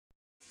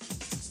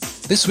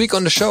This week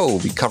on the show,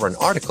 we cover an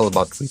article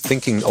about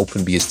rethinking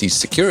OpenBSD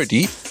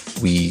security.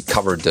 We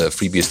covered the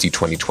FreeBSD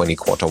 2020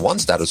 Q1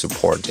 status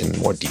report in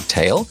more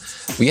detail.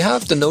 We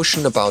have the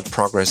notion about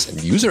progress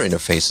and user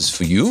interfaces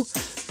for you.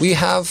 We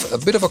have a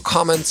bit of a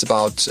comments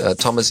about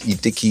Thomas E.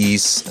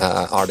 Dickey's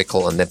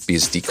article on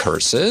NetBSD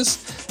curses.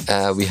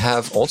 We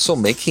have also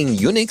making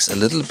Unix a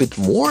little bit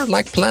more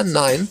like Plan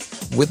 9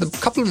 with a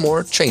couple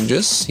more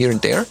changes here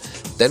and there.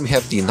 Then we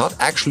have the Not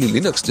Actually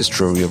Linux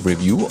distro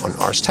review on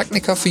Ars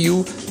Technica for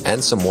you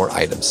and some more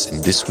items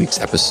in this week's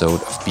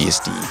episode of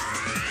BSD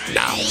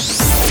Now.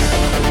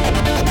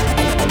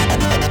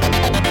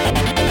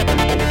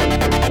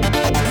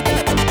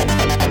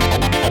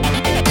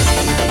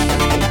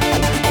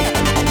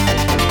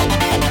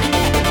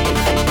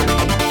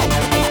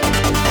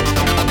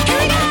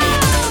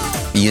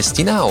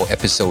 BSD Now,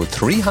 episode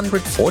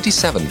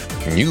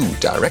 347, New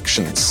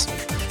Directions.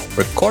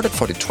 Recorded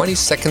for the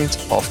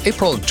 22nd of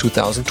April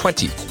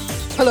 2020.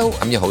 Hello,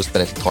 I'm your host,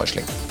 Benedikt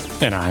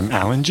Reuschling. And I'm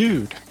Alan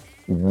Jude.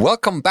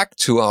 Welcome back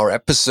to our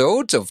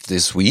episode of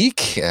this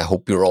week. I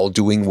hope you're all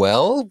doing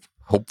well,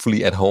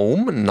 hopefully at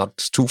home and not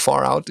too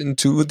far out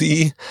into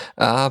the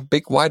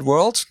big wide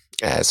world,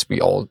 as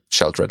we all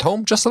shelter at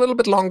home just a little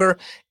bit longer.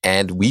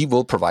 And we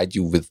will provide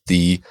you with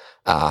the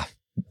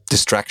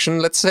distraction,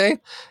 let's say,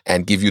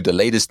 and give you the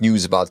latest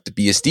news about the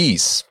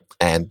BSDs.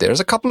 And there's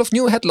a couple of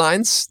new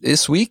headlines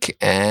this week,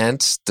 and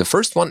the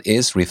first one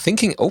is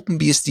Rethinking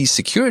OpenBSD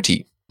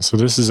Security. So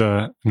this is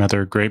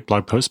another great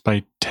blog post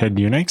by Ted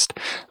Unixt,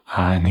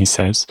 and he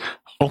says,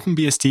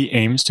 OpenBSD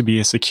aims to be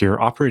a secure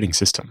operating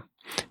system.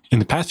 In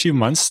the past few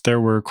months,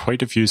 there were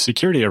quite a few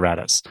security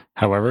erratas.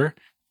 However,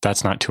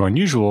 that's not too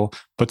unusual,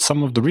 but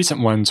some of the recent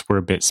ones were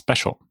a bit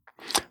special.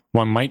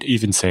 One might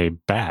even say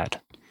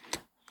bad.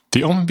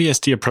 The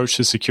OpenBSD approach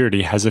to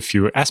security has a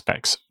few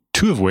aspects,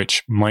 two of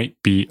which might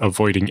be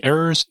avoiding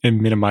errors and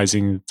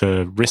minimizing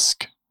the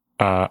risk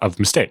of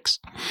mistakes.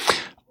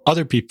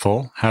 Other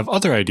people have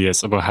other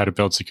ideas about how to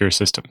build secure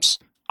systems.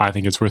 I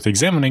think it's worth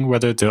examining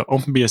whether the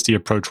OpenBSD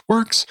approach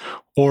works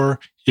or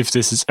if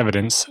this is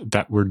evidence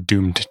that we're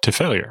doomed to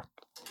failure.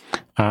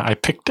 I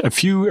picked a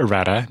few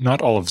errata,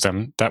 not all of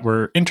them, that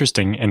were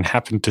interesting and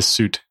happened to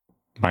suit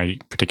my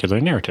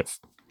particular narrative.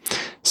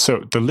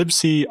 So, the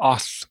libc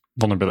auth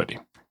vulnerability.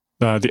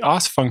 The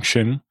auth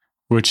function,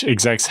 which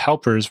execs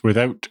helpers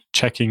without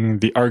checking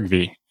the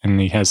argv, and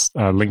he has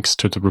links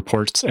to the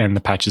reports and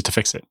the patches to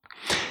fix it.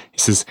 He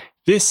says,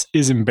 this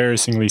is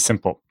embarrassingly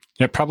simple,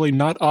 yet probably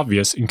not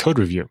obvious in code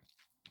review.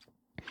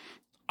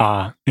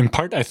 In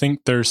part, I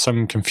think there's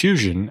some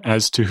confusion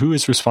as to who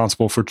is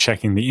responsible for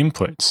checking the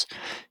inputs.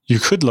 You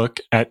could look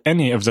at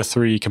any of the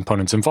three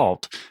components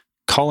involved,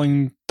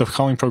 the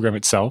calling program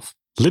itself,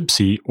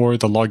 libc, or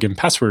the login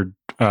password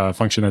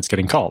function that's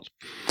getting called,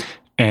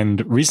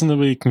 and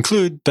reasonably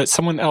conclude that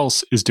someone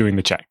else is doing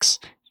the checks.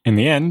 In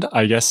the end,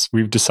 I guess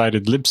we've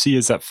decided libc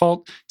is at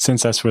fault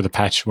since that's where the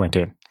patch went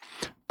in.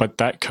 But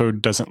that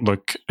code doesn't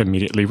look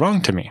immediately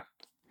wrong to me.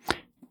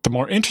 The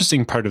more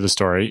interesting part of the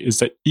story is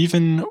that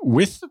even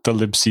with the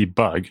libc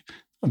bug,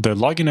 the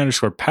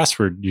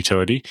login_password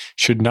utility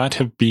should not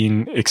have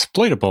been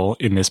exploitable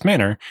in this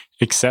manner,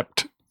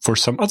 except for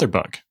some other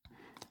bug.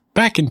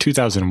 Back in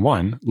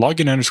 2001,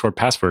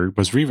 login_password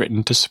was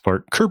rewritten to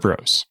support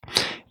Kerberos,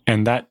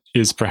 and that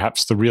is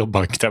perhaps the real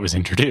bug that was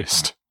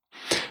introduced.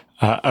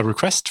 A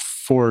request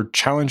for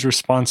challenge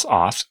response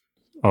auth,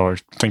 or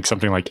think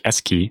something like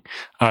skey,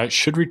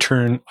 should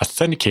return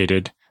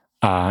authenticated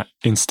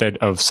instead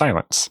of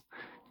silence.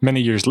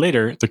 Many years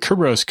later, the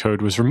Kerberos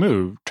code was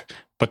removed,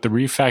 but the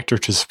refactor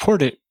to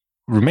support it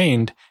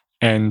remained,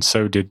 and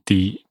so did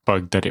the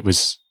bug that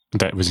was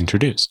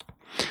introduced.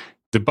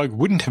 The bug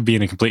wouldn't have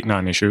been a complete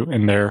non-issue,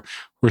 and there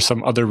were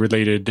some other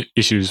related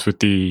issues with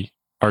the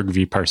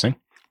argv parsing.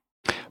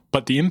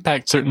 But the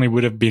impact certainly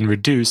would have been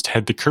reduced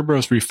had the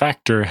Kerberos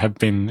refactor have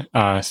been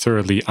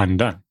thoroughly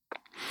undone.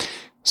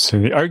 So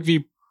the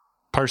argv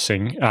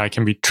parsing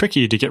can be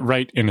tricky to get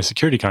right in a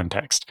security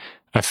context.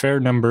 A fair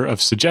number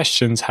of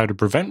suggestions how to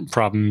prevent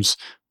problems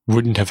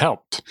wouldn't have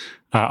helped.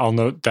 I'll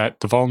note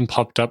that the vuln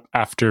popped up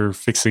after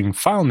fixing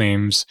file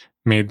names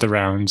made the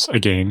rounds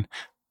again,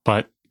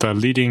 but the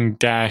leading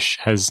dash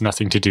has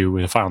nothing to do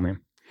with a file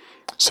name.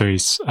 So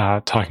he's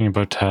talking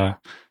about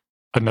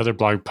another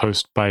blog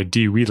post by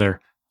D.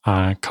 Wheeler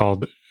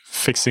called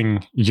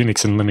Fixing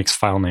Unix and Linux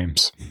File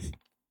Names.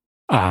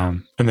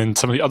 And then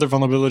some of the other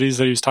vulnerabilities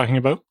that he was talking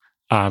about,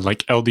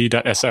 like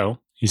ld.so,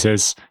 he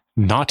says,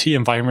 naughty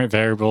environment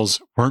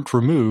variables weren't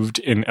removed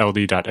in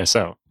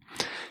ld.so.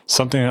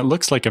 Something that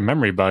looks like a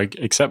memory bug,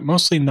 except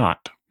mostly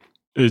not.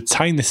 It's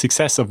tying the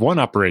success of one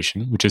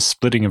operation, which is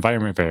splitting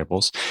environment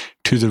variables,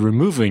 to the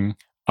removing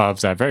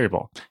of that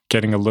variable,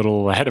 getting a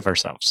little ahead of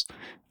ourselves.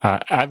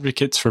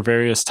 Advocates for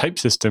various type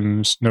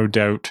systems, no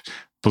doubt,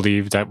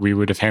 believe that we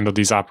would have handled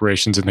these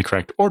operations in the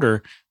correct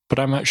order, but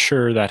I'm not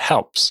sure that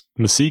helps.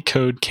 The C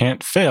code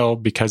can't fail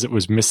because it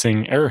was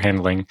missing error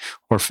handling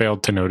or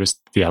failed to notice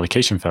the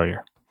allocation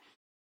failure.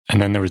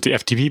 And then there was the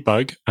FTP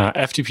bug.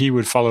 FTP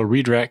would follow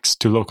redirects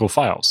to local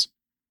files.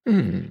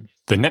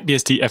 the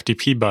NetBSD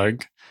FTP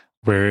bug,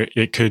 where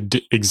it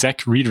could exec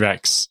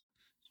redirects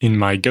in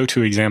my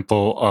go-to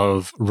example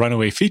of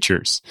runaway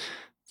features.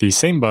 The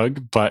same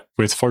bug, but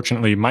with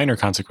fortunately minor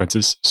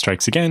consequences,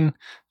 strikes again.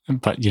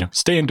 But,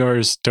 stay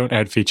indoors, don't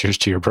add features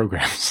to your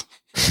programs.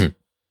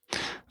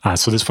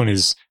 So this one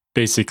is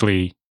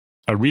basically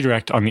a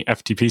redirect on the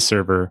FTP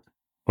server,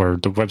 or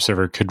the web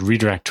server could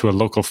redirect to a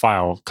local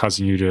file,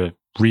 causing you to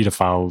read a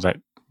file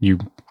that you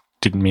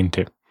didn't mean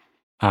to.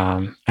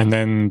 And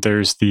then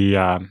there's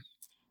the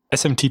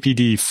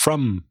SMTPD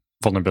from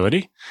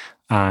vulnerability.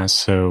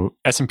 So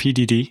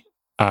SMPDD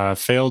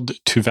failed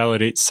to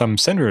validate some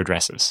sender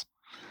addresses.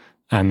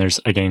 And there's,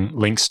 again,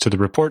 links to the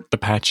report, the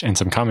patch, and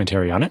some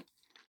commentary on it.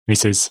 And he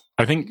says,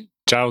 I think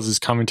Giles'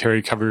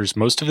 commentary covers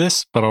most of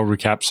this, but I'll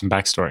recap some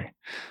backstory.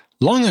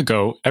 Long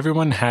ago,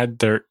 everyone had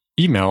their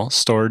email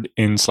stored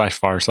in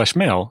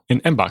 /var/mail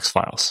in mbox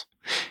files.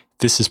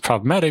 This is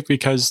problematic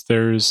because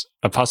there's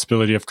a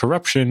possibility of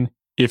corruption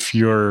if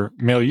your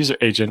mail user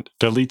agent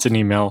deletes an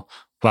email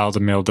while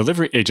the mail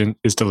delivery agent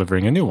is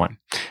delivering a new one,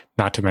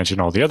 not to mention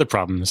all the other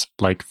problems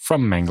like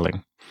from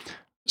mangling.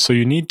 So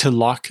you need to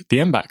lock the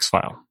mbox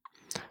file.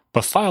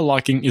 But file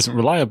locking isn't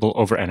reliable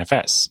over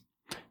NFS.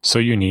 So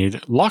you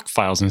need lock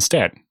files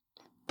instead.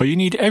 But you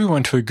need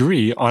everyone to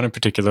agree on a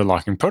particular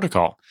locking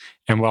protocol.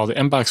 And while the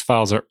mbox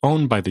files are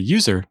owned by the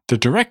user, the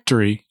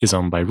directory is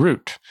owned by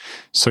root.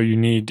 So you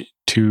need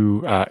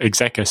to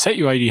exec a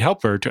setuid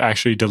helper to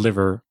actually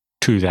deliver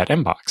to that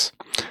mbox.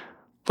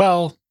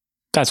 Well,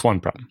 that's one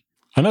problem.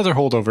 Another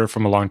holdover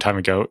from a long time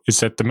ago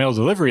is that the mail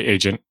delivery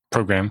agent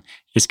program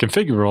is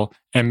configurable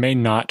and may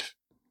not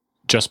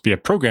just be a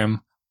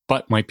program,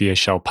 but might be a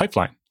shell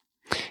pipeline.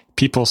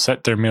 People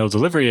set their mail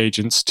delivery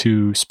agents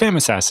to spam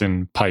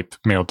assassin pipe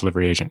mail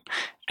delivery agent,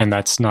 and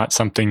that's not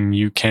something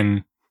you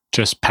can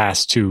just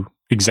pass to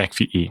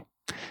execve.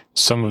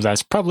 Some of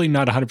that's probably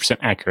not 100%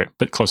 accurate,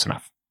 but close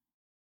enough.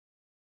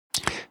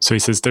 So he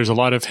says there's a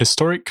lot of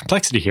historic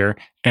complexity here,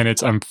 and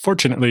it's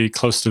unfortunately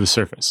close to the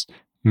surface.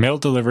 Mail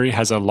delivery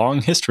has a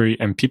long history,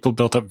 and people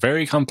built up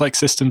very complex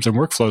systems and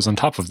workflows on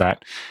top of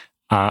that,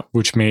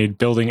 which made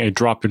building a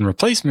drop-in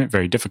replacement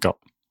very difficult.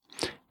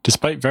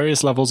 Despite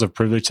various levels of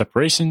privilege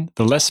separation,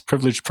 the less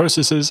privileged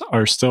processes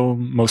are still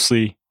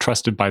mostly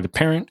trusted by the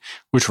parent,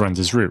 which runs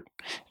as root.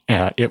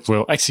 It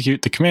will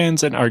execute the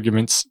commands and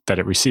arguments that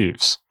it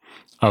receives.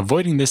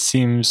 Avoiding this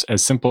seems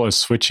as simple as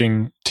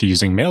switching to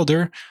using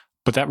Maildir,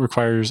 but that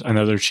requires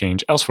another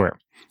change elsewhere.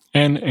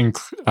 And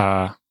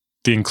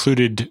the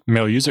included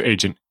mail user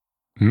agent,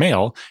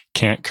 Mail,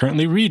 can't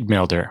currently read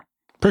Maildir.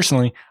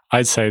 Personally,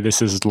 I'd say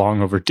this is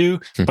long overdue,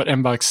 but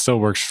mbox still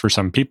works for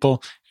some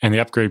people, and the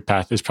upgrade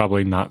path is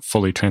probably not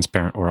fully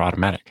transparent or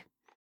automatic.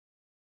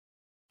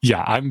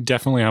 Yeah, I'm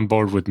definitely on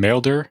board with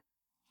Maildir.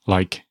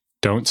 Like,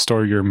 don't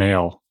store your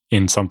mail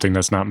in something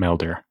that's not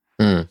Maildir.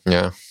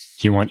 Yeah.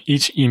 You want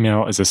each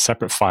email as a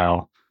separate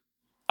file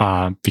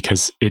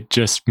because it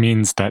just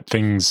means that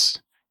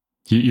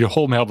your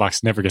whole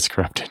mailbox never gets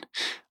corrupted.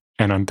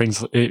 And on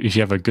things, if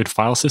you have a good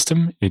file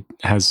system, it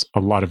has a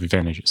lot of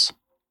advantages.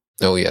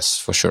 Oh, yes,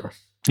 for sure.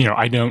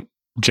 I don't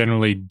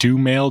generally do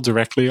mail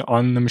directly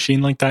on the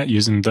machine like that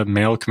using the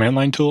mail command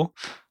line tool.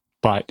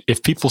 But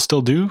if people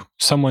still do,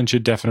 someone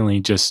should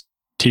definitely just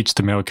teach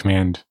the mail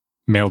command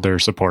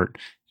Maildir support,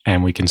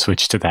 and we can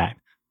switch to that.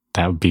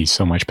 That would be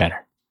so much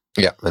better.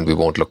 Yeah, and we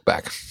won't look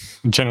back.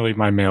 Generally,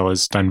 my mail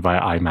is done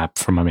via IMAP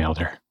from a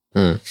Maildir.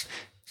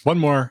 One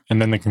more,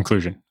 and then the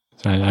conclusion.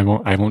 I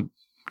won't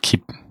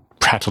keep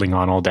prattling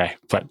on all day,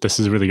 but this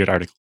is a really good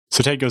article.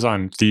 So Ted goes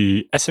on,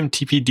 the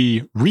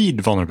SMTPD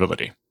read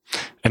vulnerability.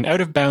 An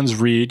out-of-bounds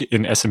read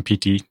in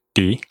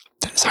SMTPD,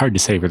 that's hard to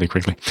say really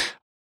quickly,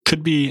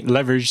 could be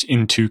leveraged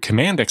into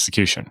command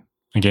execution.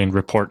 Again,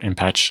 report and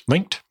patch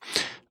linked.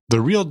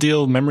 The real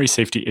deal memory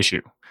safety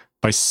issue.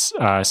 By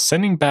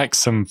sending back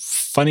some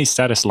funny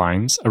status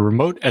lines, a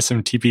remote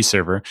SMTP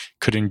server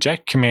could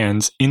inject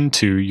commands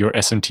into your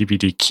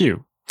SMTPD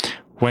queue.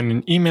 When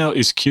an email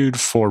is queued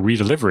for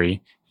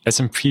redelivery,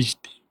 SMTPD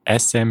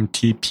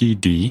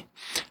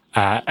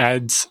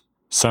adds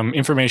some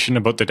information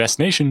about the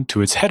destination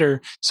to its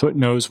header so it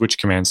knows which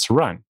commands to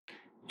run.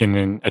 In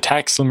an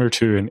attack similar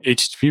to an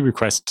HTTP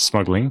request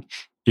smuggling,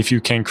 if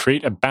you can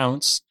create a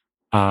bounce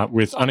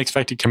with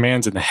unexpected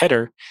commands in the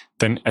header,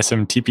 then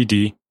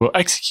SMTPD will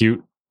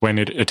execute when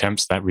it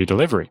attempts that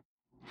redelivery.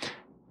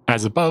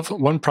 As above,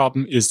 one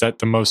problem is that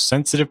the most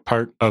sensitive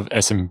part of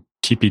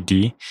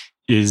SMTPD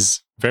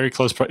is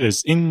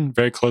in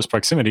very close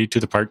proximity to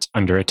the parts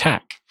under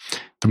attack.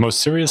 The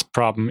most serious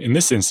problem in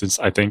this instance,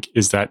 I think,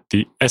 is that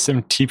the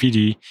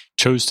SMTPD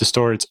chose to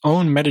store its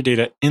own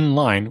metadata in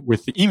line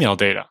with the email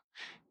data.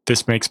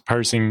 This makes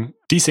parsing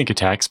desync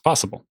attacks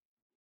possible.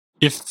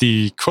 If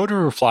the quota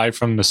reply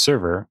from the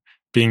server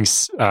being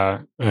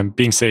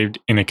saved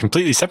in a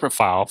completely separate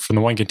file from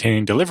the one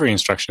containing delivery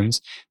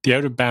instructions, the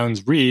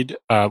out-of-bounds read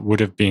would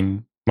have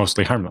been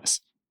mostly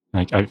harmless.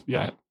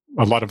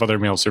 A lot of other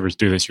mail servers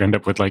do this. You end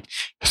up with like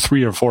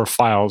 3 or 4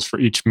 files for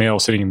each mail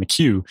sitting in the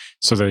queue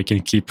so that they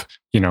can keep,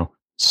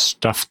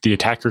 stuff the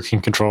attacker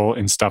can control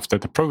and stuff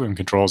that the program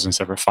controls in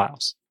separate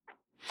files.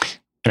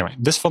 Anyway,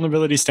 this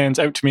vulnerability stands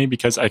out to me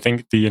because I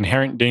think the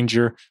inherent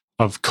danger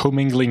of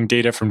commingling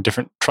data from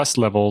different trust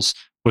levels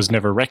was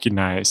never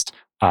recognized,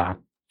 and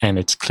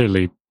it's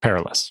clearly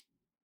perilous.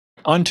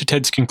 On to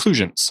Ted's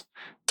conclusions.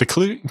 The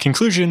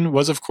conclusion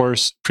was, of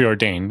course,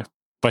 preordained,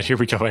 but here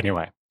we go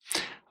anyway.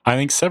 I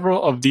think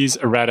several of these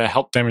errata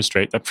help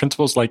demonstrate that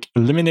principles like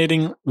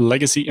eliminating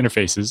legacy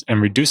interfaces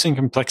and reducing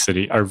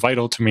complexity are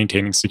vital to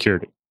maintaining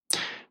security.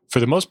 For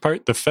the most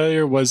part, the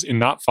failure was in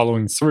not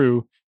following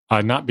through,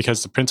 not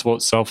because the principle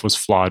itself was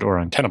flawed or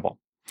untenable.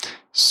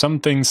 Some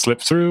things slip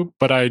through,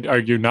 but I'd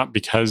argue not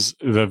because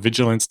the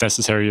vigilance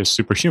necessary is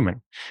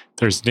superhuman.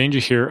 There's danger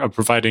here of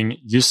providing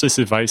useless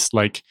advice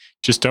like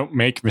just don't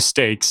make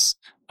mistakes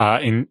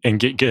and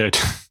get good.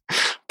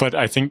 But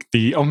I think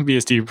the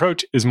OpenBSD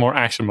approach is more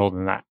actionable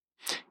than that.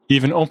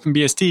 Even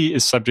OpenBSD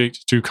is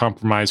subject to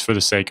compromise for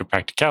the sake of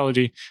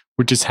practicality,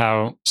 which is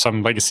how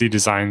some legacy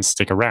designs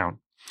stick around.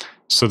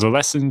 So the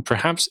lesson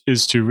perhaps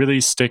is to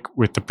really stick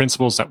with the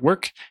principles that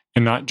work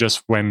and not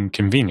just when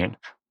convenient,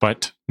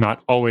 but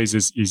not always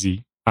as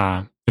easy.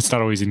 It's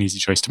not always an easy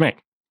choice to make.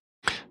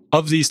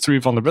 Of these three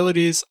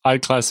vulnerabilities,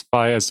 I'd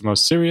classify as the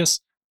most serious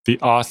the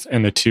auth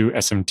and the two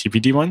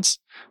SMTPD ones.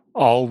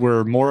 All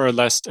were more or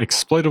less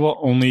exploitable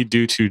only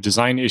due to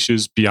design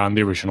issues beyond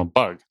the original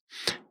bug.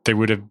 They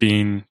would have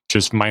been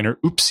just minor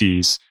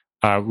oopsies,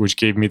 which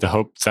gave me the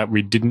hope that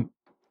we didn't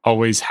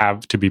always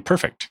have to be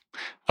perfect.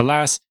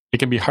 Alas, it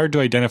can be hard to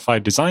identify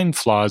design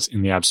flaws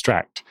in the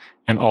abstract,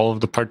 and all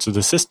of the parts of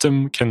the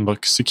system can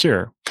look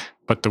secure,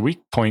 but the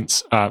weak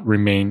points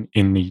remain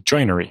in the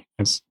joinery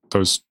as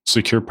those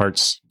secure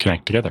parts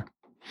connect together.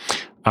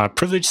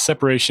 Privilege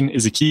separation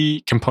is a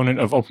key component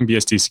of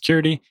OpenBSD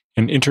security,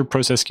 and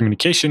inter-process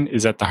communication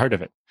is at the heart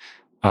of it.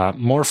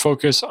 More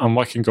focus on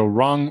what can go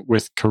wrong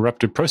with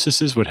corrupted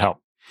processes would help.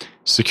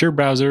 Secure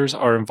browsers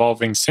are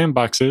involving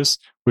sandboxes,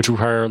 which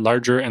require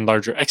larger and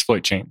larger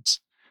exploit chains.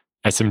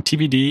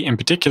 SMTPD in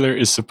particular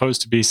is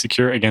supposed to be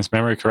secure against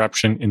memory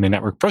corruption in the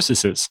network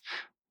processes,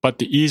 but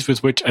the ease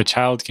with which a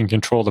child can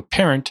control the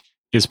parent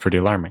is pretty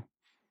alarming.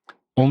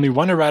 Only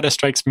one errata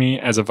strikes me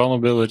as a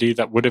vulnerability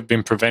that would have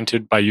been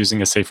prevented by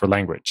using a safer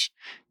language.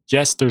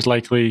 Yes, there's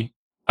likely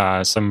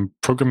some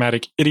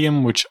programmatic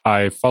idiom which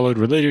I followed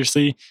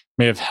religiously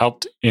may have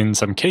helped in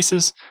some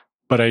cases,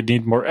 but I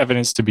need more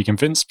evidence to be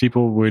convinced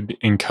people would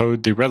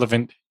encode the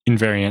relevant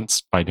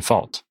invariants by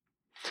default.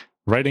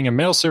 Writing a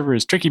mail server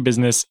is tricky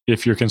business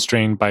if you're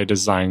constrained by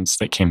designs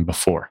that came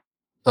before.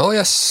 Oh,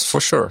 yes,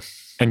 for sure.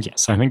 And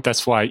yes, I think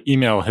that's why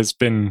email has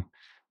been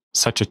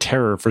such a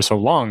terror for so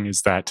long,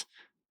 is that,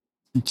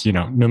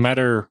 no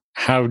matter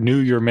how new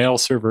your mail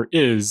server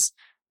is,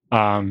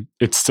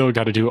 it's still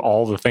got to do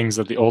all the things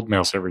that the old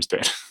mail servers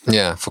did.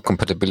 Yeah, for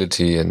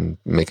compatibility and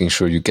making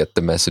sure you get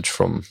the message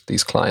from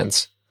these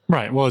clients.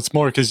 Right. Well, it's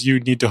more because you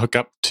need to hook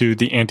up to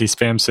the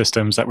anti-spam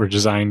systems that were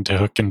designed to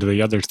hook into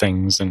the other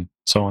things and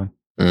so on.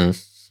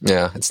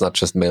 Yeah, it's not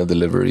just mail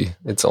delivery.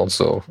 It's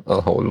also a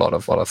whole lot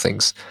of other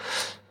things.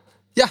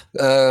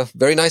 Yeah,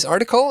 very nice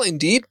article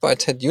indeed by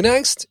Ted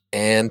Unext.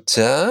 And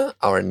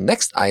our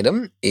next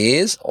item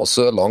is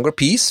also a longer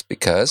piece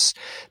because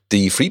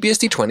the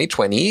FreeBSD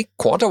 2020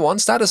 Q1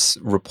 status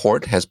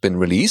report has been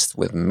released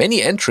with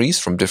many entries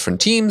from different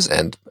teams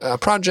and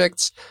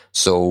projects.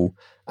 So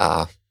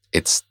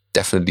it's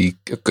definitely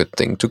a good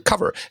thing to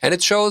cover. And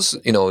it shows,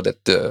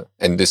 that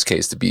in this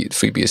case, the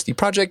FreeBSD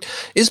project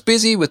is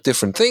busy with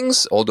different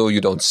things, although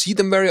you don't see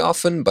them very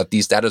often. But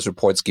these status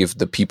reports give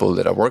the people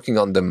that are working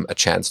on them a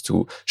chance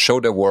to show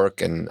their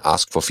work and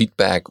ask for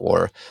feedback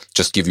or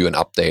just give you an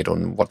update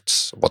on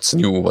what's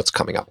new, what's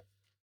coming up.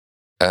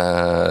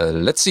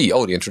 Let's see.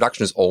 The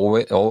introduction is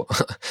always,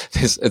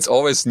 it's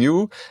always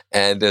new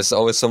and there's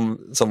always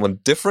someone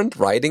different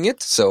writing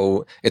it.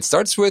 So it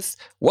starts with,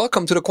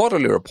 welcome to the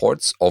quarterly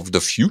reports of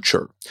the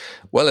future.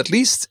 Well, at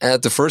least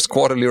at the first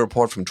quarterly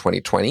report from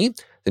 2020,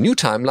 the new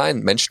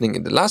timeline mentioning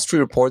in the last three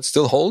reports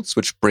still holds,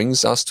 which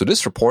brings us to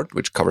this report,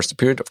 which covers the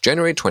period of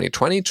January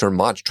 2020 to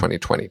March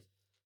 2020.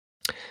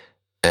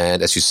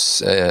 And as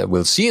you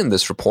will see in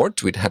this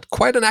report, we'd had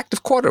quite an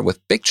active quarter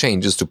with big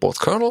changes to both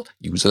kernel,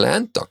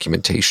 userland,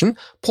 documentation,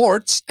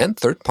 ports, and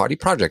third-party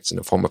projects in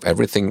the form of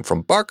everything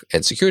from bug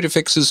and security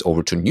fixes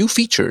over to new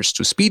features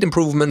to speed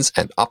improvements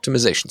and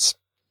optimizations.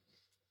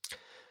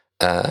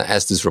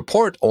 As this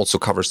report also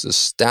covers the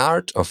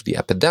start of the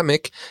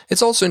epidemic,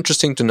 it's also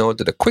interesting to note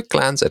that a quick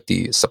glance at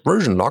the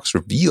subversion logs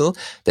reveal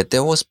that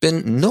there has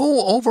been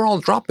no overall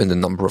drop in the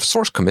number of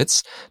source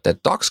commits,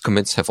 that docs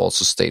commits have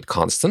also stayed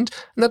constant,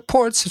 and that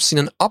ports have seen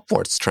an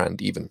upwards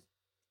trend even.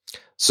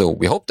 So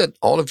we hope that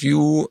all of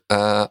you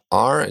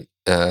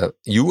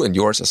you and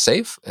yours are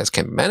safe, as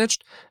can be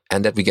managed,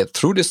 and that we get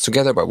through this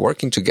together by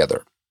working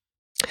together.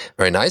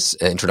 Very nice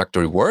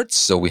introductory words.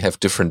 So we have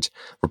different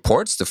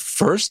reports. The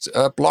first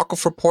block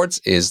of reports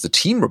is the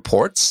team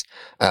reports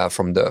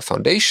from the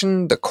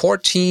foundation, the core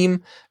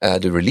team,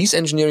 the release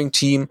engineering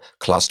team,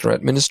 cluster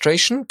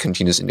administration,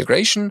 continuous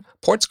integration,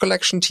 ports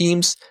collection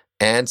teams,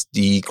 and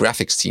the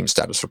graphics team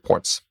status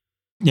reports.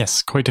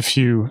 Yes, quite a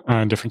few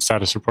different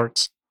status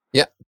reports.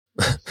 Yeah.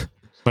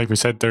 Like we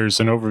said, there's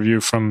an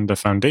overview from the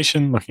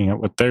foundation looking at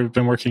what they've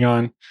been working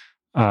on,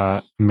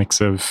 a mix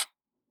of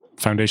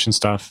foundation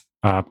stuff,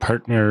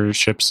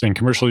 partnerships and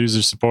commercial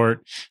user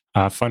support,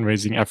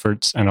 fundraising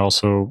efforts, and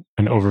also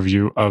an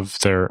overview of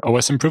their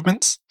OS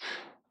improvements.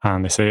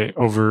 They say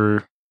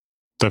over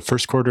the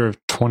first quarter of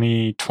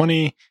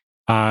 2020,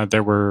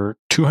 there were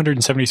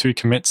 273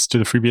 commits to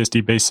the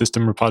FreeBSD base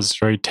system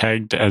repository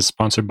tagged as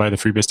sponsored by the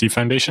FreeBSD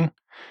Foundation.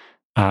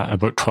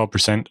 About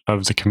 12%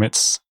 of the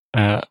commits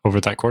over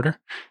that quarter.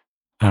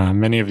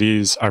 Many of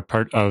these are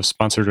part of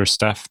sponsored or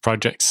staff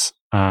projects,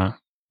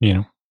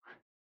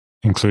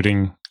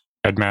 including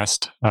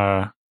Edmast,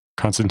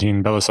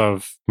 Konstantin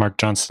Belousov, Mark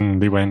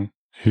Johnson, Li Wen,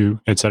 Hu,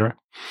 etc.,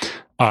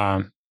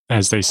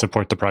 as they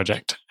support the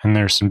project. And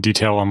there's some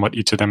detail on what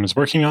each of them is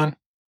working on,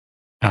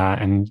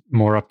 and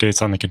more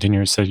updates on the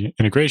continuous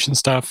integration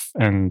stuff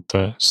and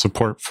the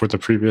support for the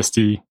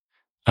FreeBSD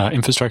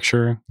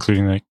infrastructure,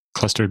 including the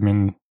cluster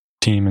admin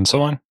team and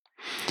so on.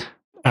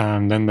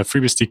 Then the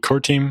FreeBSD core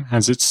team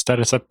has its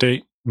status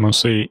update,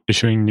 mostly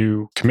issuing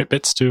new commit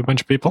bits to a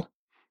bunch of people.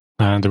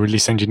 The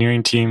release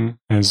engineering team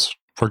has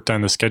worked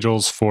on the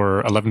schedules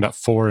for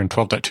 11.4 and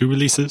 12.2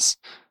 releases.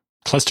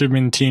 Cluster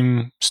admin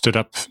team stood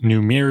up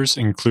new mirrors,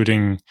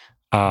 including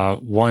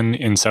one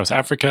in South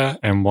Africa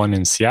and one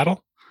in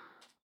Seattle.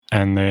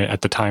 And they,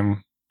 at the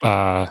time,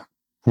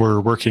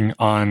 were working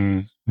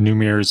on new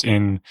mirrors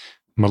in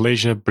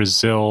Malaysia,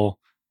 Brazil,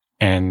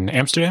 and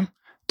Amsterdam.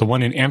 The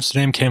one in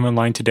Amsterdam came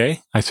online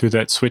today. I threw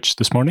that switch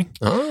this morning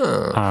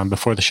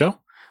before the show.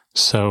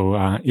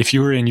 So if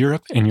you were in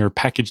Europe and your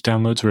package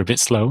downloads were a bit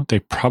slow, they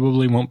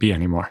probably won't be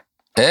anymore.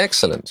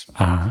 Excellent.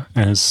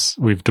 As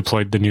we've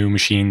deployed the new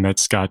machine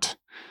that's got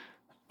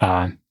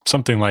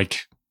something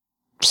like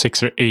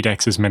 6 or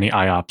 8x as many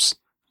IOPS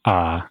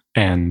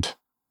and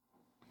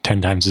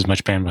 10 times as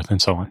much bandwidth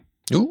and so on.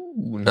 Ooh,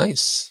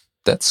 nice.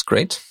 That's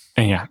great.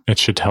 And yeah, it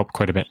should help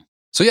quite a bit.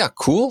 So yeah,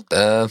 cool.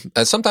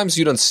 Sometimes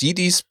you don't see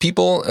these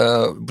people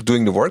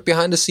doing the work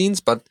behind the scenes,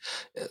 but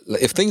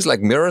if things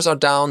like mirrors are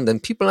down, then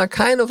people are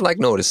kind of like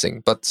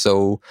noticing. But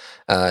so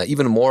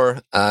even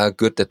more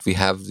good that we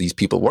have these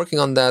people working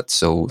on that.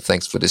 So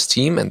thanks for this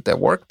team and their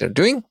work they're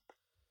doing.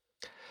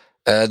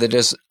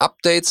 There's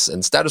updates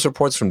and status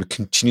reports from the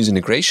continuous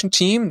integration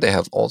team. They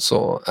have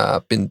also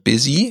been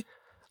busy,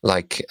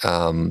 like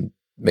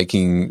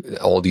making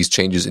all these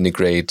changes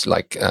integrate,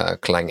 like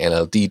Clang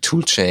LLD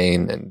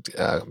toolchain and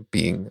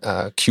being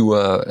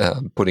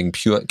putting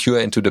Cure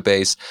into the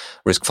base.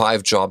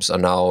 RISC-V jobs are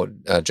now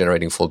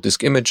generating full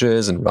disk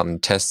images and run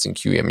tests in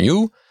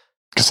QEMU.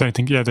 Because I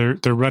think,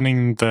 they're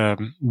running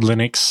the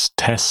Linux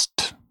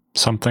test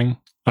something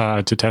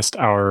to test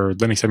our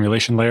Linux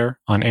emulation layer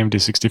on AMD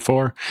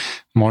 64,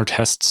 more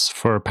tests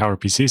for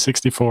PowerPC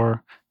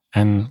 64,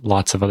 and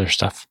lots of other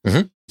stuff.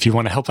 Mm-hmm. If you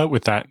want to help out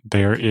with that,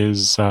 there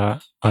is a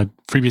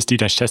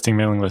FreeBSD-testing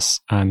mailing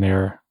list, and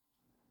they're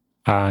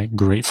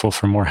grateful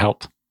for more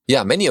help.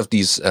 Yeah, many of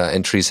these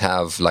entries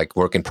have like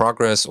work in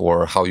progress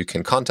or how you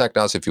can contact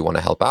us if you want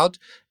to help out.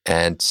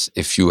 And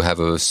if you have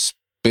a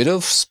bit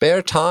of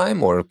spare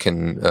time or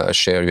can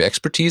share your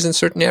expertise in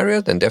certain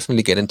areas, then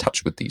definitely get in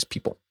touch with these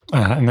people.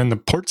 And then the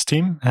ports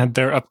team had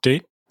their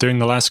update. During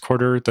the last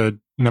quarter, the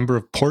number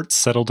of ports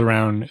settled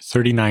around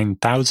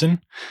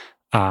 39,000.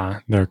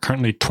 There are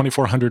currently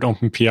 2,400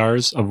 open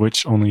PRs, of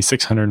which only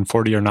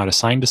 640 are not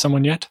assigned to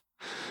someone yet.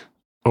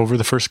 Over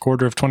the first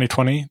quarter of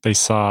 2020, they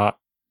saw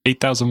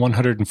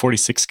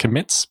 8,146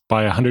 commits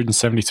by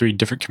 173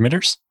 different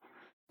committers,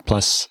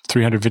 plus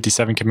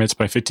 357 commits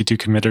by 52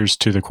 committers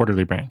to the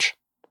quarterly branch.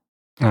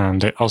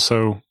 They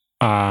also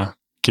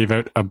gave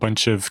out a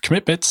bunch of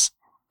commit bits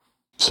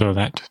so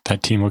that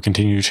team will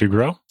continue to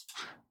grow,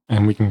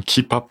 and we can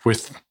keep up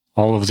with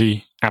all of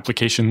the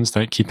applications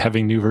that keep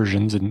having new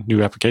versions and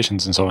new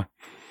applications and so on.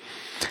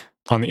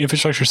 On the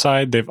infrastructure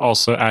side, they've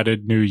also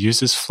added new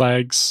uses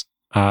flags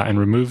and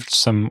removed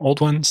some old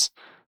ones.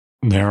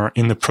 They're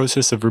in the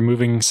process of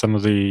removing some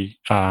of the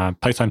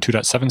Python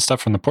 2.7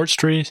 stuff from the ports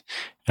tree,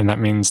 and that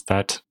means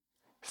that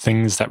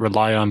things that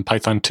rely on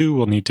Python 2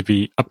 will need to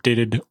be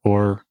updated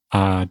or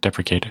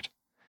deprecated.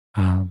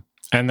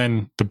 And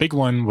then the big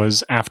one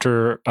was,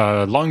 after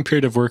a long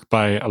period of work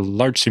by a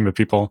large team of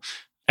people,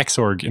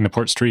 Xorg in the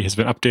ports tree has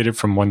been updated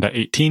from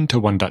 1.18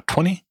 to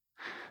 1.20.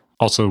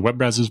 Also, web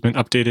browser has been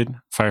updated,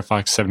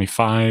 Firefox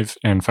 75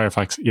 and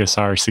Firefox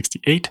ESR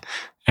 68,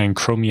 and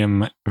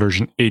Chromium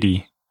version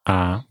 80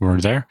 were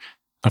there.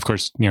 Of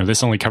course,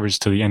 this only covers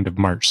to the end of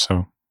March,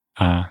 so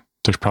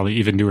there's probably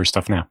even newer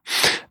stuff now.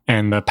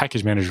 And the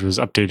package manager was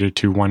updated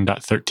to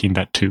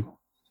 1.13.2.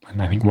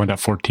 And I think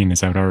 1.14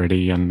 is out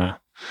already in the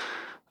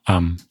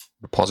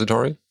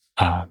repository?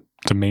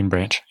 The main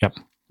branch, yep.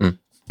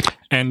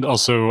 And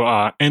also,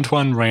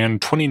 Antoine ran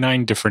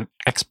 29 different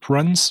exp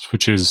runs,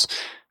 which is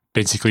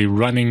basically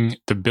running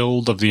the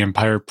build of the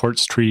entire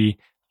ports tree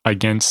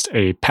against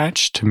a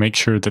patch to make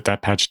sure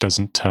that patch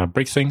doesn't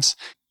break things.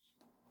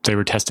 they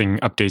were testing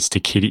updates to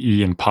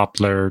KDE and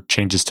Poplar,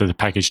 changes to the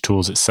package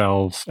tools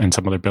itself, and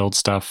some other build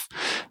stuff.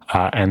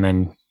 And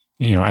then,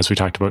 as we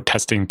talked about,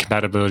 testing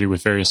compatibility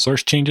with various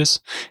source changes,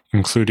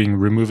 including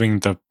removing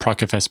the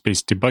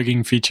procfs-based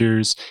debugging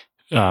features,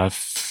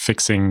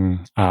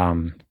 fixing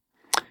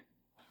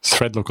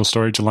thread local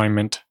storage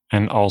alignment,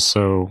 and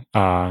also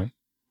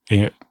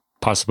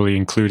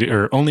possibly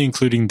only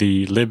including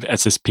the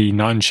libSSP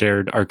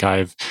non-shared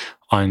archive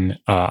on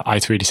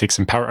i386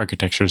 and Power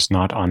architectures,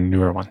 not on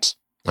newer ones.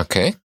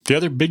 Okay. The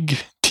other big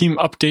team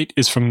update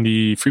is from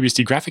the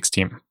FreeBSD graphics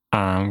team,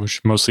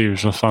 which mostly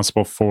is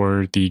responsible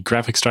for the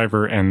graphics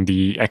driver and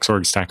the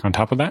Xorg stack on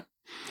top of that.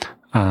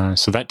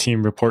 So that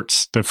team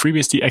reports the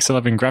FreeBSD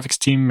X11 graphics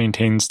team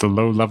maintains the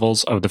low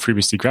levels of the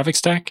FreeBSD graphics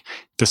stack.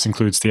 This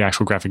includes the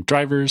actual graphic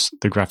drivers,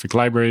 the graphic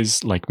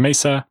libraries like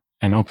Mesa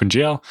and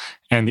OpenGL,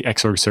 and the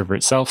Xorg server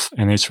itself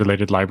and its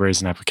related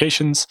libraries and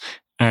applications.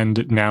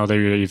 And now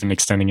they're even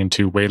extending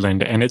into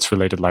Wayland and its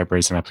related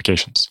libraries and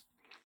applications.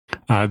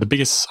 The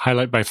biggest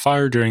highlight by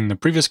far during the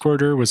previous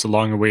quarter was the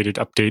long-awaited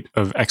update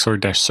of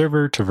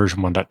Xorg-Server to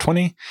version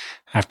 1.20.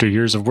 After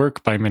years of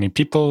work by many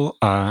people,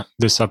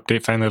 this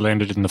update finally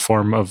landed in the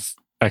form of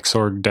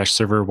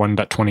Xorg-Server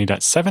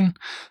 1.20.7.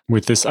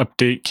 With this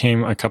update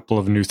came a couple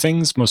of new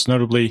things. Most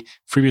notably,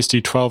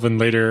 FreeBSD 12 and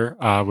later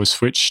was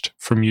switched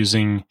to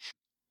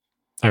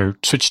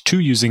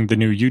using the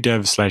new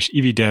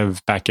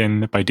udev/evdev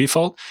backend by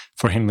default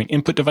for handling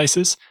input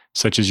devices,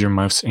 such as your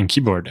mouse and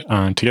keyboard.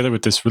 Together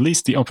with this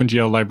release, the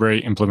OpenGL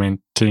library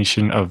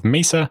implementation of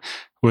Mesa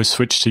was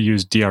switched to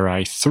use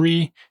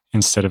DRI3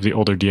 instead of the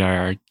older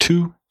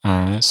DRI2,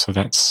 so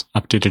that's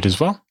updated as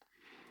well.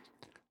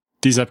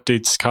 These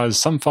updates caused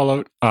some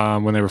fallout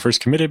when they were first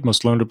committed,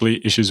 most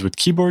notably issues with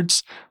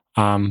keyboards,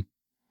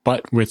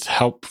 but with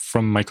help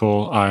from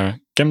Michael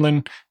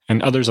Gemlin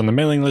and others on the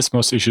mailing list,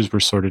 most issues were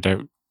sorted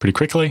out pretty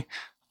quickly.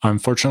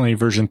 Unfortunately,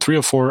 version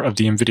 3.04 of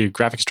the NVIDIA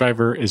graphics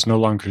driver is no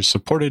longer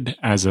supported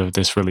as of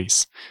this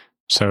release.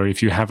 So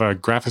if you have a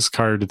graphics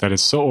card that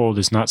is so old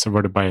is not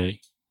supported by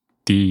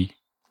the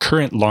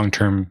current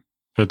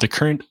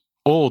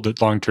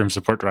old long-term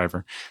support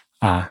driver,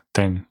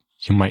 then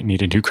you might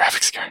need a new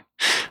graphics card.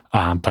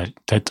 But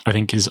that, I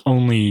think, is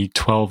only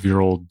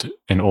 12-year-old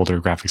and older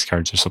graphics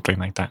cards or something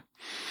like that.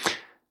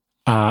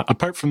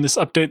 Apart from this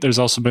update, there's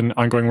also been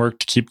ongoing work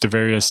to keep the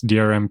various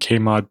DRM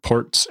KMod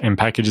ports and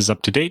packages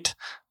up to date,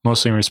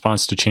 mostly in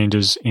response to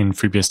changes in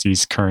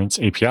FreeBSD's current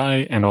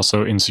API and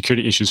also in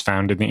security issues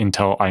found in the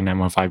Intel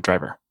i915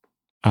 driver.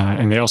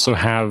 And they also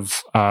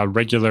have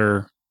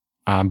regular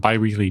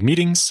bi-weekly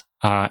meetings,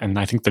 and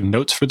I think the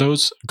notes for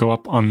those go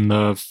up on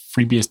the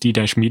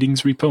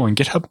FreeBSD-meetings repo on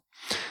GitHub.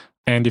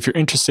 And if you're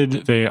interested,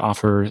 they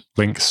offer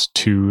links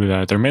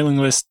to their mailing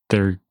list,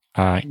 their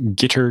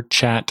Gitter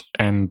chat,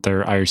 and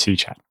their IRC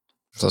chat.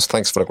 So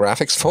thanks for the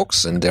graphics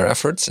folks and their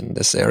efforts in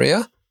this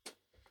area.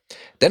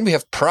 Then we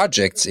have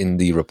projects in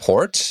the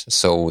report.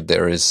 So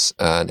there is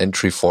an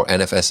entry for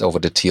NFS over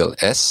the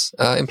TLS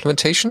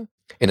implementation.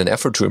 In an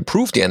effort to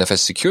improve the NFS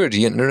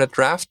security, an Internet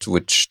draft,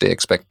 which they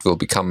expect will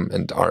become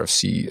an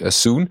RFC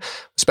soon,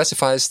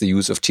 specifies the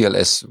use of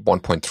TLS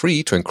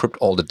 1.3 to encrypt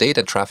all the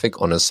data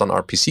traffic on a Sun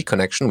RPC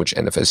connection, which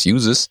NFS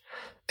uses.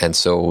 And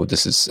so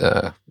this is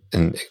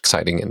an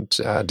exciting and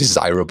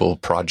desirable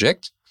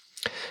project.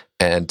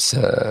 And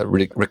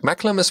Rick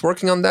Macklem is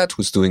working on that,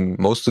 who's doing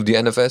most of the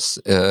NFS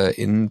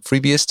in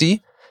FreeBSD.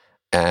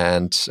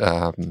 And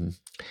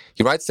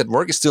he writes that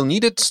work is still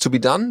needed to be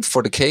done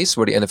for the case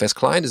where the NFS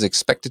client is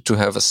expected to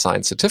have a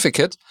signed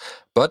certificate.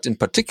 But in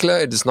particular,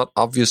 it is not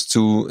obvious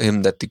to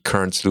him that the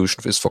current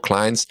solution is for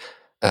clients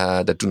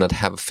that do not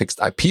have a fixed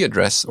IP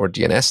address or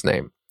DNS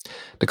name.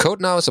 The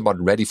code now is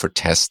about ready for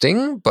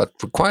testing, but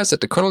requires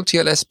that the kernel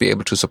TLS be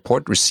able to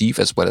support receive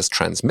as well as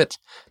transmit.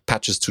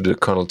 Patches to the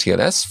kernel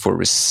TLS for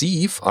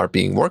receive are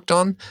being worked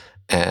on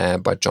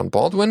by John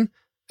Baldwin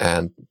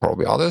and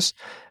probably others.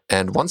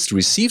 And once the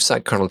receive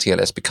side kernel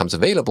TLS becomes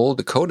available,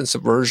 the code in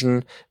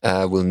Subversion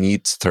will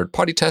need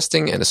third-party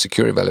testing and a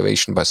secure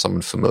evaluation by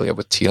someone familiar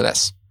with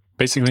TLS.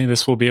 Basically,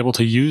 this will be able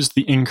to use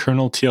the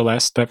in-kernel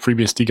TLS that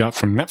FreeBSD got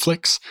from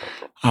Netflix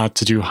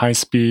to do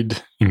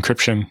high-speed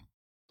encryption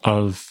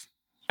of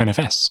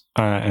NFS.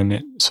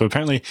 So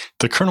apparently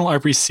the kernel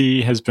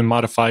RPC has been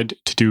modified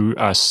to do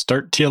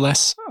start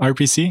TLS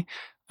RPC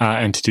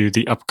and to do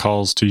the up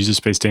calls to user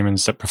space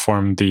daemons that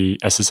perform the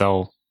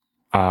SSL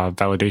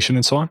validation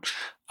and so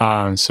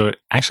on. So it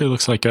actually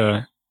looks like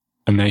a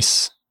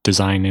nice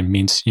design and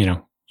means,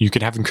 you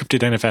could have encrypted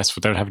NFS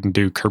without having to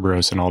do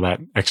Kerberos and all that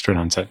extra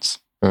nonsense.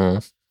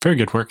 Very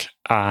good work.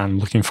 I'm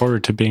looking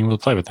forward to being able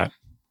to play with that.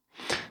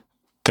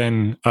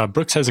 Then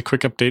Brooks has a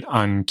quick update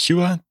on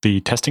QA,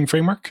 the testing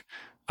framework.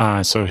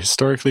 So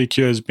historically,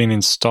 QA has been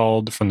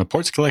installed from the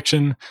ports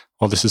collection.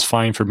 While this is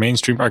fine for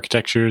mainstream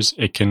architectures,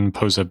 it can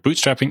pose a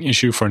bootstrapping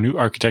issue for new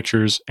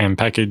architectures, and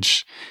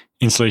package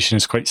installation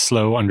is quite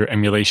slow under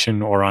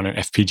emulation or on an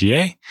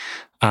FPGA.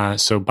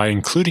 So by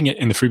including it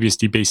in the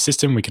FreeBSD-based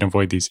system, we can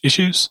avoid these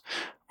issues.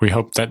 We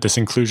hope that this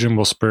inclusion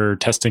will spur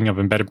testing of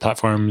embedded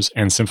platforms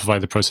and simplify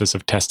the process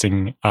of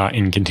testing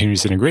in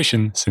continuous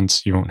integration,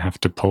 since you won't have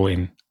to pull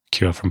in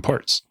QL from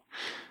ports.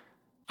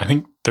 I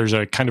think there's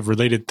a kind of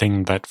related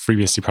thing that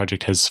FreeBSD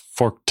project has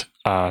forked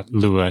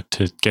Lua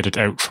to get it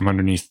out from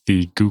underneath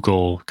the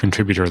Google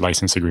contributor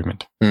license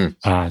agreement,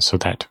 so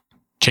that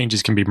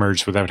changes can be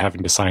merged without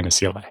having to sign a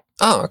CLA.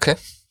 Oh, okay.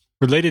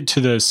 Related to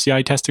the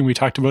CI testing we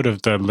talked about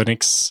of the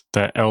Linux,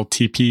 the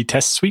LTP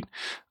test suite,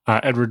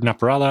 Edward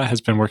Naparala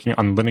has been working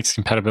on Linux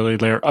compatibility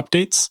layer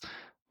updates.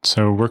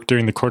 So work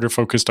during the quarter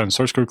focused on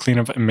source code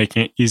cleanup and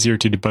making it easier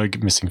to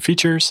debug missing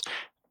features.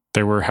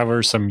 There were,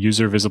 however, some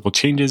user visible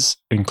changes,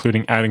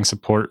 including adding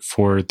support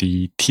for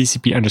the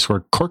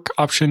TCP_cork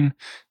option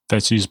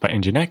that's used by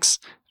Nginx,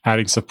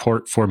 adding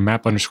support for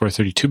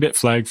map_32-bit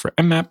flag for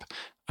mmap,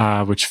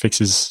 which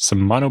fixes some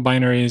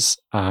monobinaries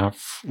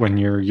when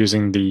you're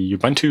using the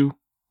Ubuntu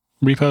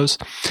repos,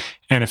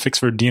 and a fix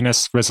for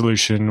DNS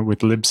resolution with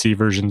libc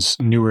versions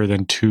newer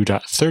than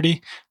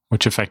 2.30,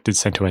 which affected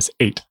CentOS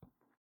 8.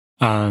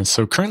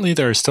 So currently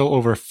there are still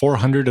over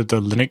 400 of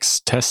the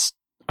Linux test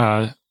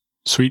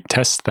suite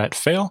tests that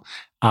fail.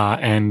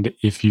 And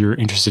if you're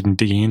interested in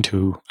digging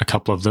into a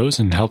couple of those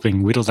and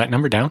helping whittle that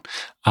number down,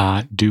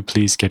 do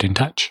please get in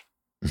touch.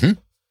 Mm-hmm.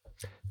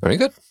 Very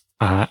good.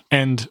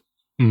 And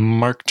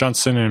Mark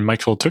Johnson and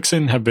Michael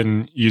Tuxen have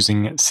been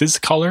using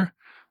syscaller,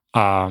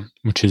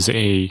 which is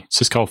a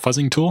syscall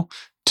fuzzing tool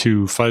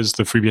to fuzz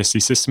the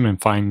FreeBSD system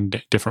and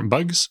find different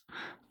bugs.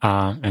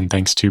 And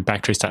thanks to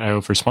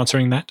Backtrace.io for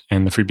sponsoring that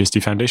and the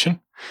FreeBSD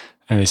Foundation.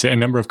 And they say a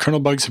number of kernel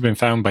bugs have been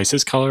found by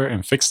syscaller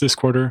and fixed this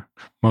quarter,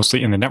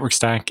 mostly in the network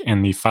stack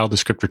and the file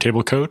descriptor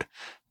table code.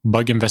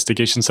 Bug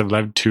investigations have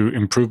led to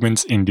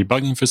improvements in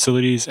debugging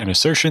facilities and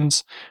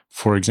assertions.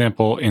 For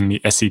example, in the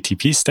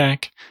SCTP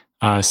stack,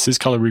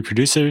 syscaller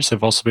reproducers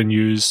have also been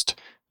used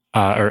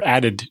or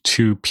added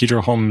to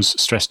Peter Holmes'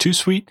 Stress2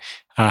 suite,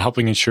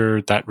 helping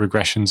ensure that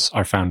regressions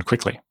are found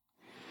quickly.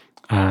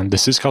 The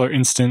syscaller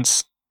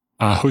instance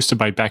hosted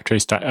by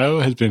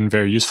Backtrace.io has been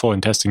very useful in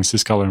testing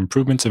syscaller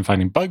improvements and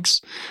finding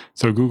bugs.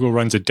 Though Google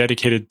runs a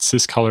dedicated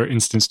syscaller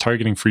instance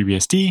targeting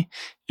FreeBSD,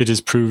 it has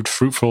proved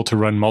fruitful to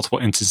run multiple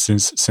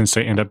instances since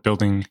they end up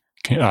building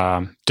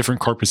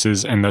different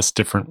corpuses and thus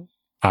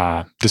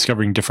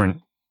discovering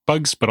different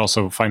bugs, but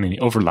also finding the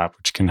overlap,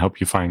 which can help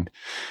you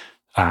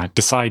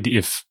decide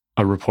if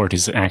a report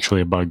is actually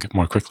a bug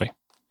more quickly.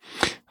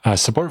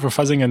 Support for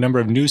fuzzing a number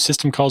of new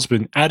system calls has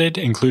been added,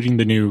 including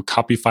the new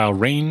copy file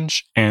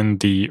range and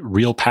the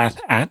real path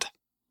at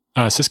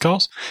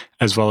syscalls,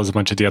 as well as a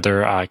bunch of the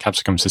other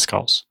Capsicum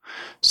syscalls.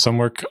 Some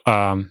work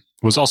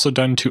was also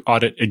done to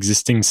audit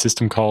existing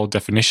system call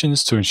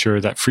definitions to ensure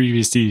that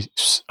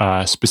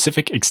FreeBSD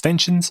specific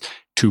extensions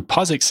to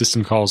POSIX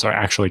system calls are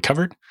actually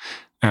covered.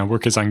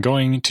 Work is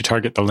ongoing to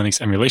target the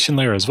Linux emulation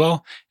layer as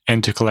well,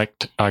 and to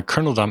collect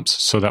kernel dumps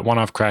so that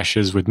one-off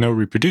crashes with no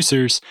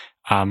reproducers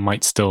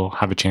might still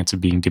have a chance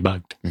of being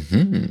debugged.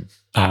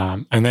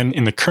 Mm-hmm. And then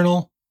in the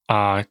kernel,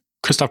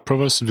 Christoph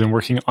Provost has been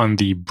working on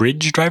the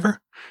bridge driver.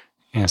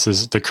 And this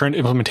is the current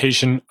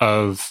implementation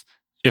of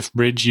if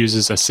bridge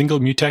uses a single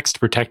mutex to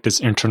protect its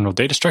internal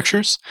data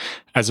structures.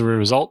 As a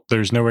result,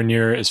 there's nowhere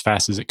near as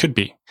fast as it could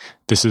be.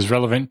 This is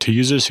relevant to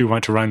users who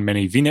want to run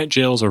many VNet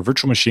jails or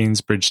virtual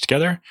machines bridged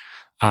together.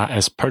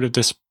 As part of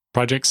this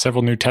project,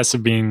 several new tests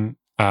have been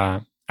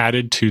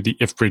added to the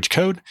if-bridge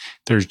code.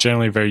 They're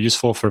generally very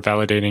useful for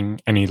validating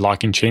any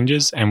locking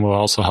changes and will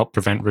also help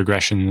prevent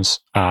regressions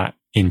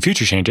in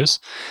future changes.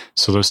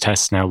 So those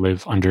tests now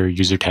live under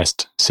user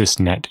test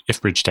sysnet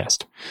if-bridge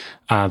test.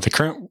 The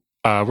current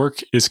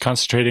work is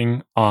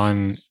concentrating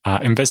on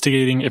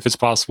investigating if it's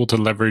possible to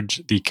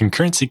leverage the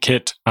concurrency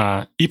kit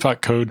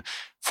epoch code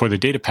for the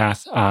data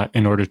path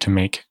in order to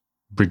make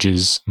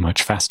bridges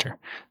much faster.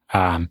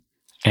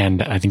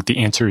 And I think the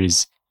answer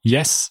is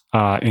yes.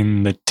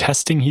 In the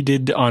testing he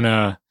did on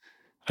I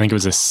think it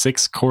was a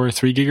 6-core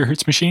 3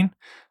 gigahertz machine,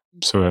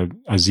 so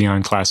a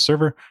Xeon class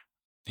server,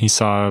 he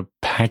saw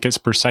packets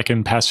per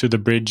second pass through the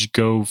bridge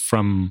go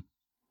from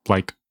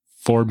like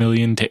 4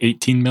 million to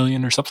 18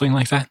 million or something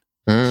like that.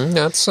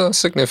 That's a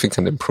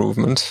significant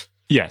improvement.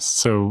 Yes,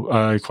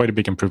 so quite a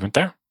big improvement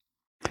there.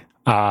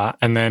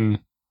 And then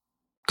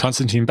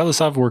Konstantin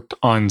Belousov worked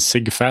on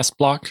SIG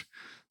fastblock,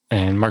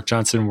 and Mark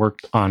Johnson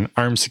worked on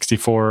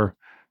ARM64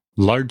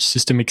 large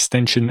system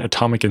extension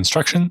atomic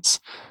instructions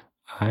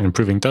and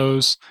improving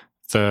those.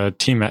 The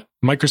team at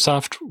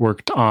Microsoft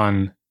worked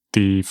on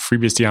the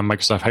FreeBSD on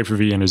Microsoft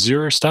Hyper-V and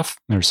Azure stuff.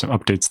 There's some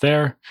updates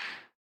there.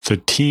 The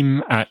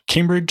team at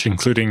Cambridge,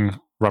 including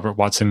Robert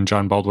Watson,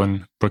 John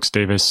Baldwin, Brooks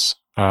Davis,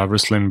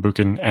 Ruslan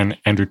Buchan, and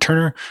Andrew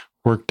Turner,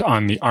 worked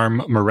on the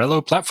ARM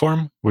Morello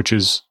platform, which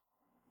is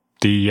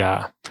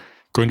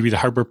going to be the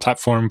hardware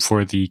platform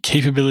for the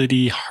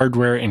Capability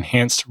Hardware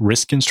Enhanced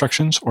RISC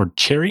Instructions, or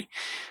CHERI,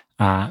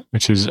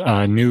 which is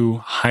a new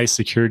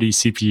high-security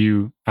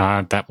CPU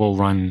that will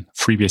run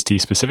FreeBSD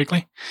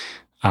specifically.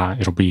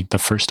 It'll be the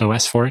first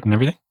OS for it and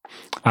everything.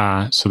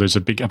 So there's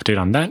a big update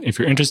on that if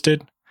you're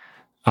interested.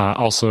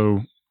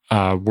 Also,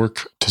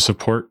 work to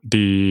support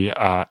the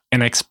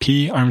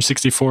NXP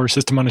ARM64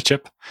 system on a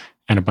chip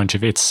and a bunch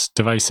of its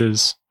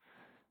devices.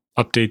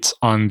 Updates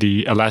on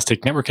the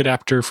Elastic Network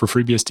Adapter for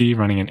FreeBSD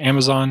running in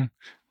Amazon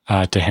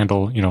to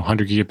handle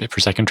 100 gigabit per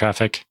second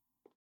traffic.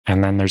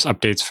 And then there's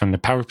updates from the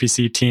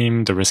PowerPC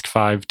team, the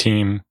RISC-V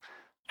team,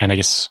 and I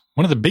guess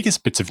one of the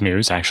biggest bits of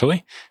news,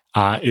 actually,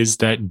 is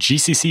that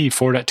GCC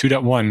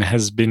 4.2.1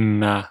 has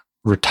been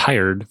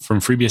retired from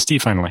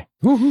FreeBSD finally.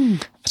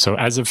 Woohoo. So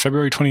as of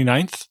February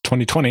 29th,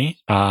 2020,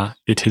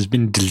 it has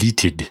been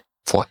deleted.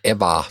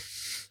 Forever.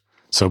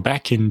 So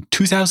back in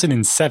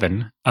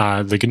 2007,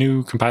 the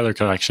GNU compiler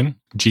collection,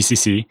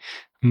 GCC,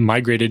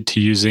 migrated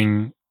to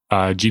using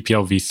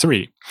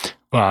GPL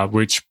v3,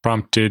 which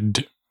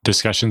prompted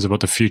discussions about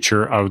the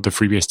future of the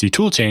FreeBSD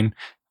toolchain,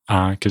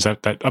 because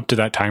up to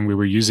that time we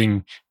were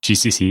using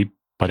GCC,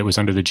 but it was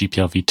under the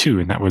GPL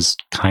v2, and that was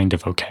kind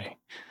of okay.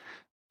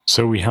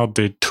 So we held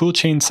the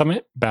Toolchain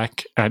Summit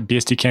back at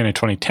BSDCan in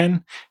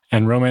 2010,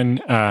 and Roman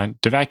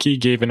Devaki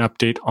gave an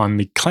update on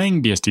the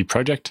Clang BSD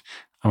project,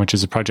 which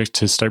is a project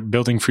to start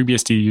building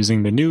FreeBSD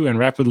using the new and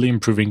rapidly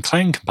improving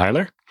Clang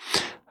compiler.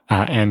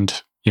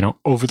 And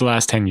over the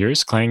last 10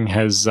 years, Clang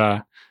has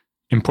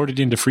imported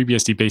into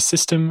FreeBSD-based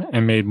system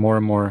and made more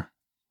and more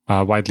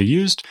widely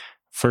used.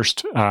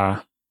 First,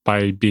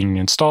 by being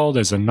installed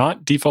as a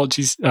not default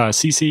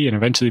CC and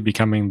eventually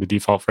becoming the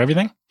default for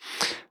everything.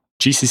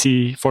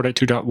 GCC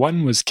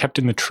 4.2.1 was kept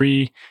in the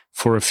tree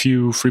for a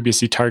few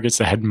FreeBSD targets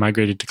that had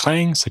migrated to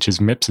Clang, such as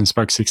MIPS and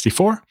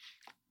SPARC64.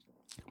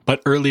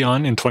 But early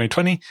on in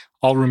 2020,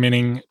 all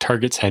remaining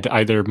targets had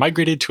either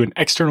migrated to an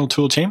external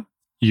toolchain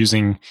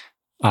using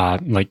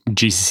like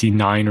GCC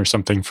 9 or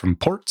something from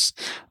ports,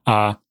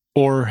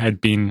 or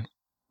had been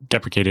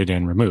deprecated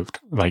and removed,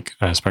 like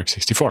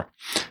SPARC64.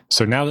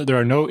 So now that there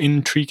are no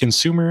in-tree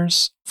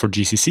consumers for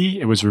GCC,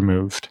 it was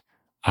removed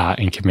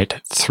in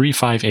commit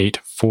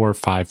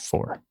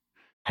 358454.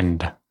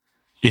 And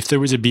if there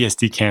was a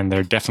BSDCan,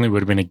 there definitely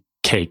would have been a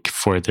cake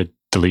for the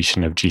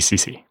deletion of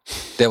GCC.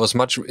 There was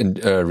much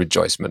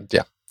rejoicement,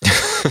 yeah.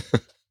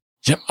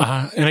 Yep,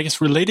 and I guess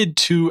related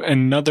to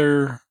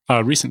another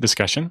recent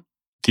discussion,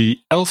 the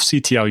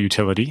ELF-CTL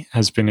utility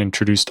has been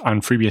introduced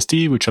on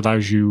FreeBSD, which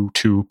allows you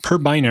to, per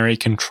binary,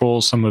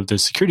 control some of the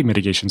security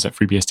mitigations that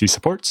FreeBSD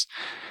supports.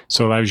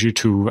 So it allows you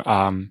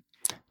to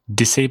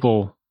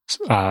disable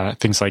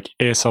things like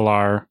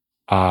ASLR,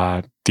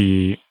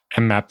 the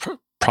mmap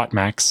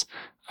protmax,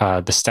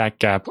 the stack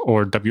gap,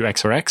 or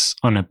WXRX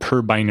on a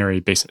per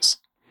binary basis.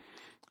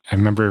 I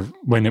remember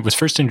when it was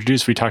first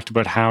introduced, we talked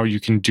about how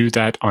you can do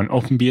that on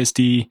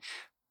OpenBSD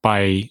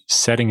by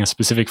setting a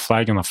specific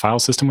flag on the file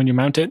system when you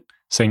mount it,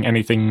 saying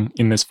anything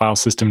in this file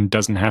system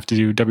doesn't have to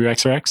do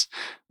WXRX.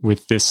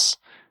 With this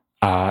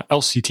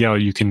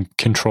ELF-CTL, you can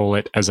control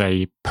it as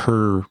a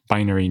per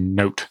binary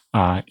note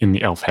in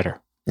the ELF header.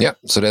 Yeah,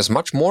 so there's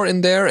much more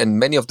in there, and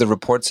many of the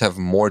reports have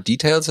more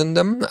details in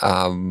them,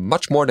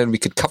 much more than we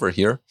could cover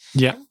here.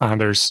 Yeah,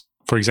 there's,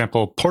 for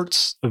example,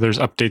 ports. There's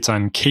updates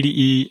on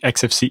KDE,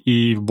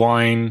 XFCE,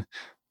 Wine,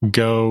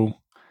 Go,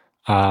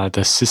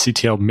 the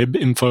sysctl MIB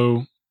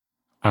info,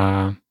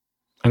 and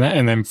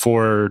then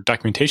for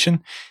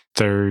documentation,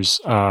 there's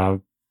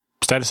a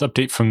status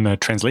update from the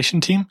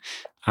translation team.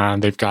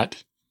 They've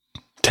got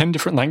 10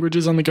 different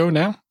languages on the go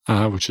now,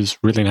 which is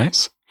really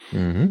nice.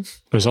 Mm-hmm.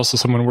 There's also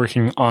someone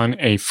working on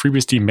a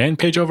FreeBSD man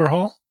page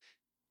overhaul,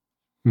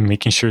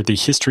 making sure the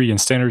history and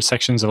standard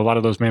sections of a lot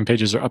of those man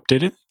pages are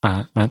updated.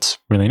 That's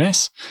really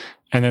nice.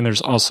 And then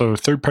there's also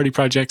third-party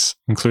projects,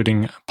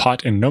 including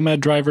POT and Nomad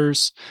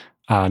drivers,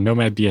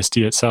 Nomad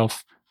BSD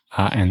itself,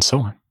 and so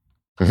on.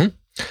 Mm-hmm.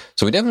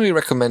 So we definitely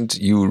recommend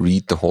you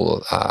read the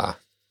whole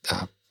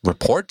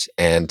report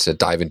and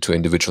dive into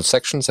individual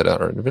sections that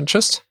are of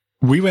interest.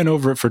 We went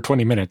over it for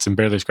 20 minutes and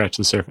barely scratched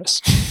the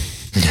surface.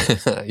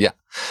 Yeah.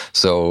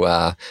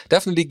 So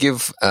definitely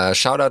give a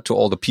shout out to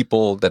all the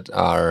people that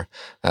are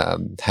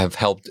have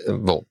helped,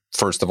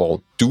 first of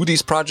all, do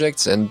these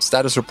projects and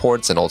status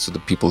reports, and also the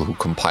people who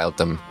compiled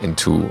them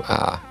into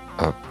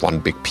one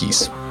big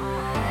piece.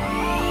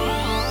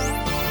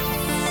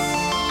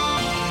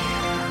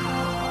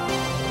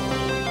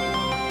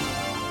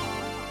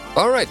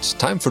 All right,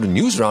 time for the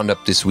news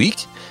roundup this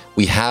week.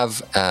 We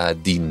have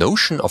the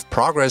notion of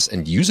progress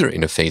and user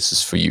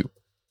interfaces for you.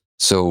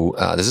 So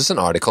this is an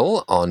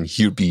article on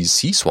Herebe's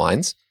Sea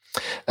Swines.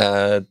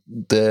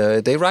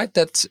 They write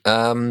that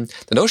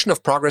the notion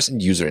of progress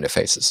and user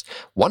interfaces.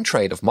 One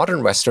trait of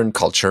modern Western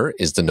culture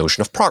is the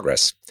notion of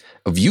progress,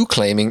 a view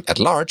claiming at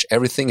large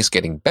everything is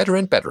getting better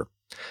and better.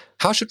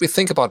 How should we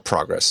think about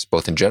progress,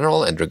 both in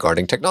general and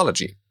regarding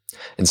technology?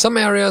 In some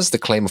areas, the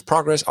claim of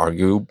progress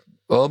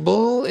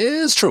arguable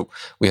is true.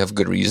 We have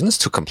good reasons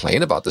to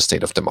complain about the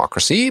state of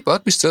democracy,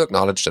 but we still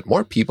acknowledge that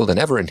more people than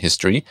ever in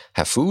history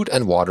have food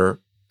and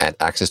water and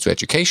access to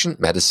education,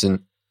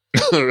 medicine,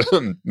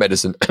 and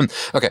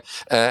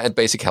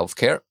basic health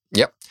care.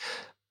 Yep.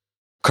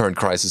 Current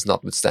crisis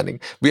notwithstanding.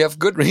 We have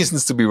good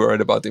reasons to be worried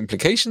about the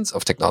implications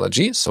of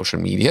technology, social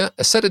media,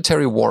 a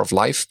sedentary war of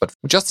life, but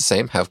just the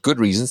same have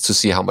good reasons to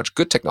see how much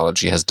good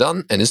technology has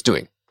done and is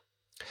doing.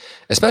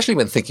 Especially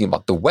when thinking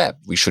about the web,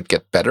 we should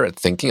get better at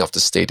thinking of the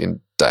state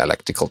in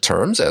dialectical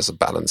terms as a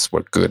balance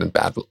where good and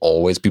bad will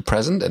always be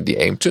present, and the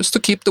aim is to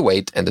keep the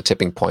weight and the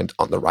tipping point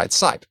on the right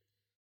side.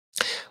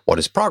 What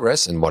is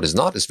progress and what is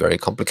not is a very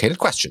complicated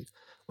question.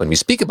 When we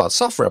speak about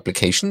software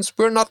applications,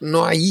 we're not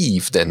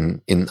naive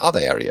than in other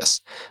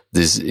areas.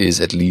 This is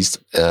at least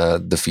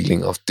the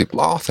feeling of the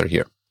author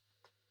here.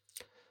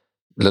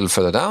 A little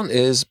further down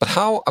is, but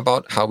how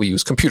about how we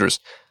use computers?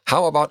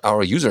 How about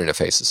our user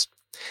interfaces?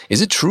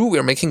 Is it true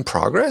we're making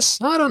progress?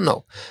 I don't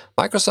know.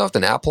 Microsoft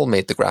and Apple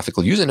made the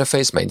graphical user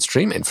interface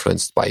mainstream,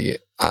 influenced by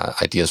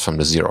ideas from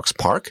the Xerox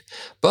PARC,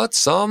 but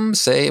some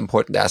say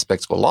important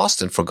aspects were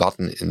lost and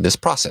forgotten in this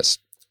process.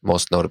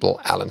 Most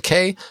notable Alan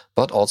Kay,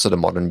 but also the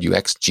modern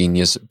UX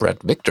genius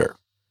Brett Victor.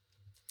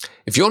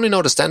 If you only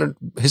know the standard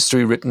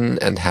history written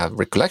and have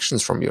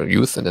recollections from your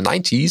youth in the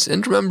 90s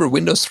and remember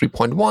Windows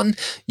 3.1,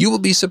 you will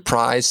be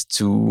surprised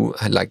to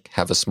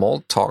have a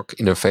small talk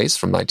interface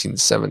from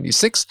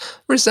 1976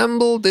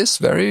 resemble this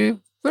very,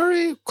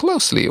 very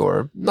closely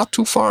or not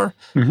too far.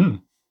 Mm-hmm.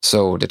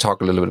 So they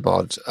talk a little bit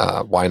about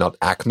why not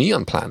Acme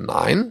on Plan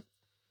 9.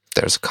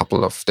 There's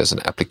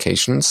an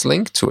applications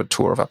link to a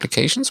tour of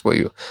applications where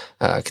you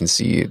can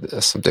see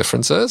some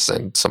differences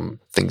and some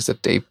things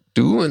that they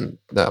do in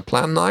the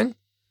Plan 9.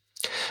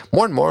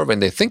 More and more, when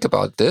they think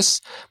about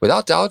this,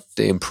 without doubt,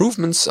 the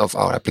improvements of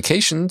our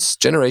applications,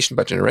 generation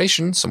by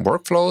generation, some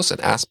workflows and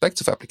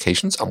aspects of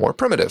applications are more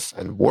primitive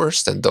and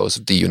worse than those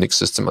of the Unix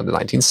system in the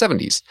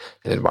 1970s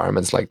in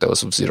environments like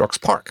those of Xerox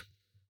PARC.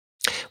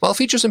 While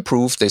features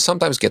improve, they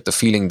sometimes get the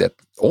feeling that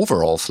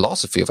overall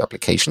philosophy of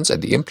applications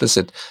and the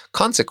implicit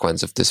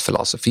consequence of this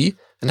philosophy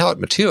and how it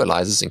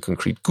materializes in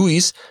concrete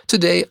GUIs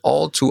today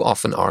all too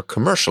often are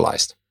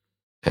commercialized.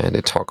 And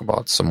they talk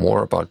about some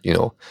more about,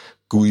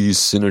 GUI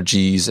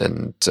synergies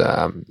and,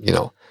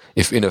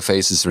 if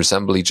interfaces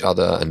resemble each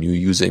other, a new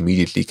user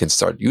immediately can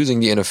start using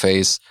the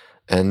interface.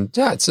 And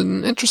yeah, it's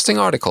an interesting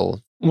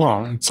article.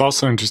 Well, it's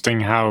also interesting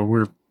how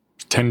we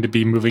tend to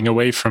be moving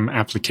away from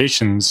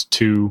applications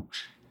to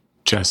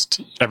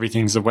just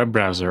everything's a web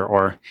browser.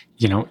 Or,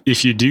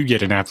 if you do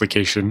get an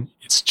application,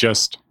 it's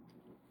just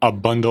a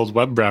bundled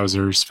web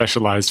browser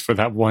specialized for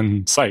that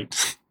one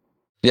site.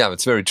 Yeah,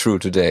 it's very true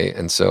today.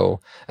 And so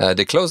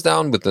they close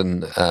down with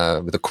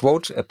a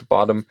quote at the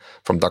bottom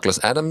from Douglas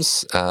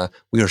Adams.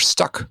 We are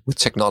stuck with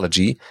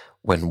technology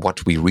when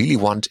what we really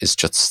want is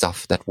just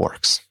stuff that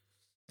works.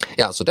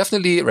 Yeah, so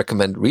definitely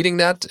recommend reading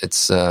that.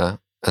 It's a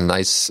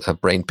nice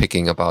brain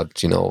picking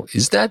about,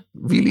 is that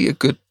really a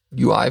good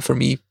UI for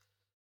me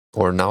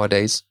or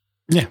nowadays?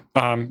 Yeah,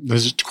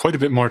 there's quite a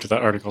bit more to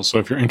that article. So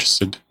if you're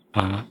interested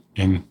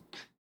in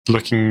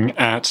looking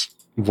at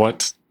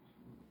what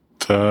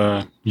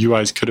the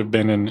UIs could have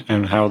been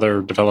and how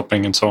they're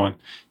developing and so on,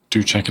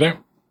 do check it out.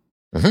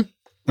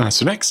 Mm-hmm.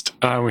 So next,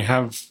 we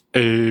have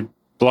a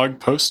blog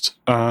post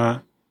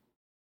from,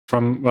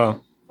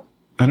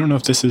 I don't know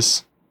if this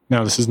is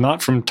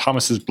not from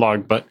Thomas's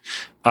blog, but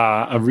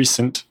a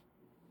recent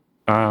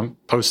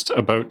post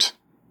about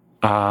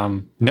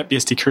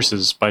NetBSD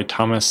curses by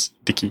Thomas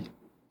Dickey.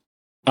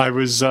 I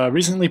was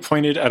recently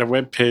pointed at a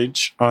web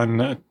page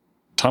on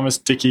Thomas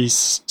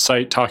Dickey's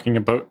site talking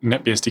about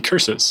NetBSD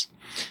curses.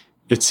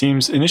 It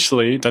seems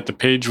initially that the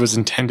page was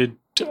intended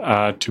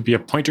to be a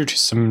pointer to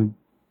some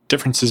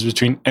differences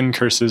between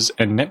ncurses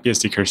and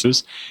NetBSD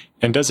curses,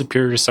 and does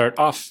appear to start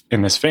off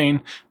in this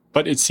vein,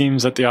 but it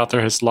seems that the author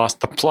has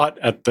lost the plot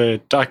at the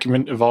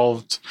document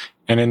evolved,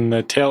 and in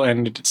the tail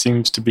end it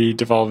seems to be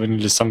devolving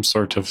into some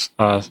sort of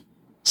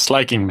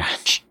slagging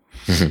match.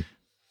 Mm-hmm.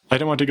 I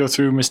don't want to go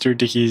through Mr.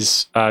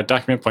 Dickey's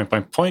document point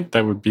by point.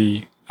 That would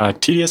be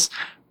tedious,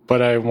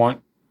 but I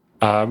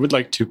would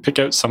like to pick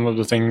out some of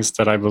the things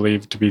that I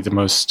believe to be the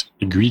most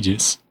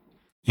egregious.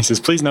 He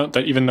says, please note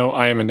that even though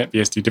I am a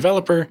NetBSD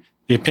developer,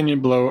 the opinion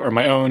below are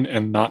my own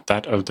and not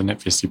that of the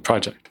NetBSD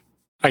project.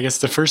 I guess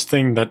the first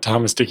thing that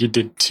Thomas Dickey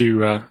did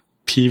to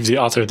peeve the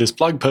author of this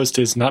blog post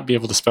is not be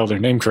able to spell their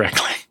name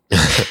correctly.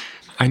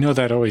 I know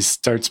that always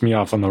starts me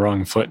off on the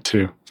wrong foot,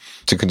 too.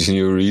 To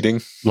continue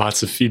reading?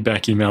 Lots of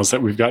feedback emails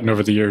that we've gotten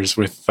over the years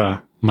with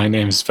my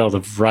name spelled a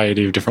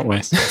variety of different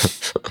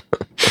ways.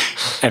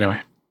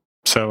 Anyway.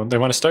 So they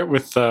want to start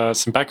with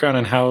some background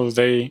on how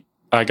they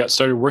got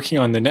started working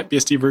on the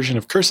NetBSD version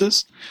of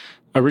curses.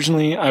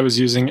 Originally, I was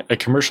using a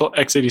commercial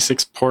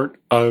x86 port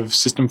of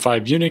System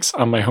 5 Unix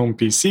on my home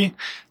PC,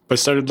 but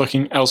started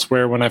looking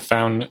elsewhere when I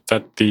found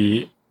that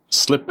the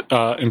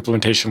SLIP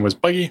implementation was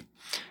buggy.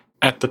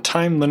 At the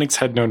time, Linux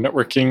had no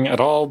networking at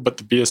all, but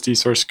the BSD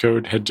source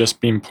code had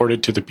just been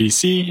ported to the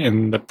PC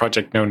in the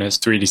project known as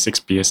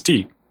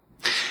 386BSD.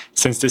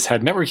 Since this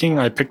had networking,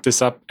 I picked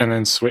this up and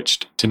then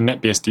switched to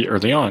NetBSD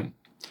early on.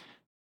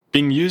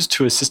 Being used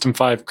to a System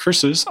 5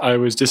 curses, I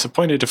was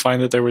disappointed to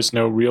find that there was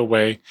no real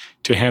way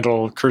to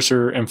handle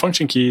cursor and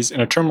function keys in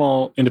a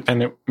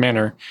terminal-independent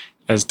manner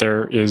as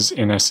there is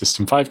in a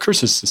System 5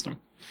 curses system.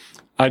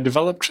 I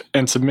developed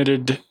and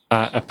submitted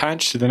a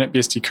patch to the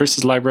NetBSD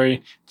curses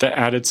library that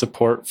added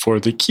support for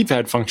the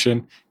keypad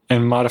function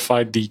and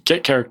modified the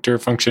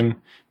getCharacter function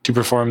to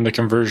perform the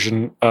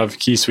conversion of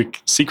key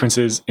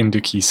sequences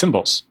into key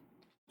symbols.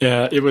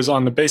 It was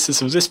on the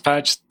basis of this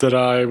patch that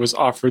I was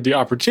offered the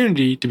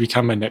opportunity to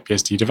become a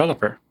NetBSD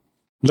developer.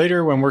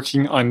 Later, when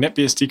working on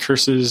NetBSD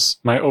curses,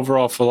 my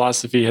overall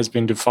philosophy has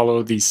been to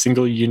follow the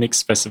single Unix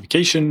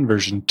specification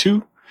version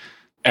 2,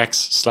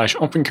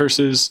 x/open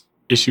curses,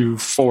 issue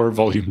 4,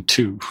 volume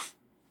 2,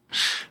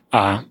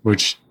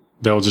 which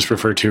they'll just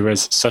refer to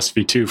as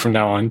susv2 from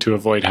now on to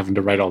avoid having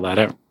to write all that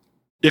out.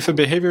 If a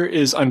behavior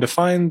is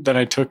undefined, then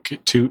I took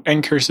to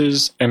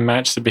ncurses and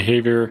matched the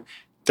behavior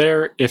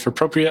there, if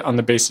appropriate, on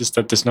the basis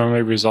that this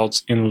normally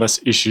results in less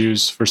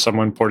issues for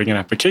someone porting an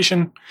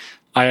application.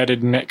 I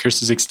added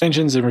netcurses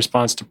extensions in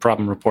response to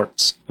problem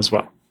reports as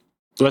well.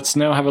 Let's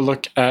now have a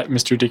look at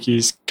Mr.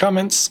 Dickey's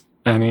comments,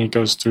 and he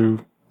goes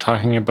through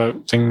talking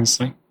about things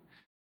like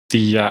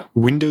the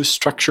window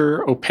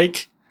structure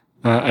opaque.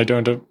 I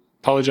don't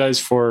apologize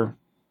for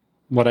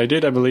what I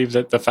did. I believe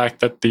that the fact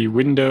that the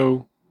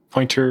window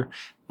pointer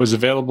was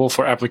available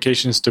for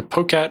applications to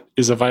poke at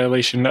is a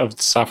violation of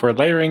the software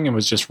layering and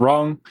was just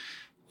wrong.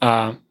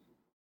 And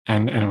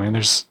anyway,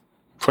 there's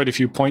quite a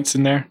few points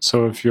in there.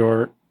 So if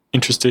you're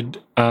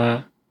interested,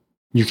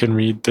 you can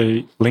read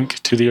the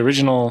link to the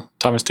original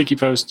Thomas Dickey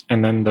post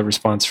and then the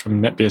response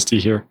from NetBSD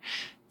here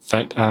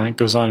that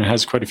goes on and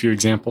has quite a few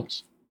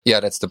examples. Yeah,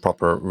 that's the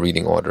proper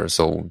reading order.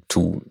 So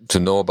to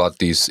know about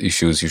these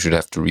issues, you should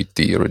have to read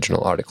the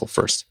original article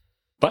first.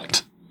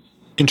 But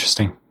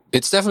interesting.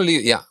 It's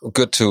definitely,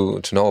 good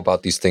to know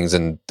about these things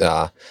and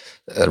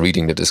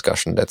reading the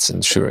discussion that's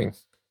ensuing.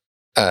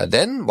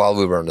 Then, while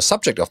we were on the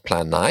subject of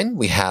Plan 9,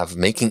 we have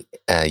making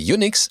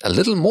Unix a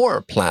little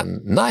more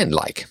Plan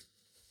 9-like.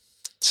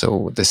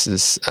 So this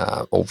is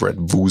over at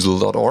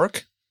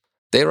woozle.org.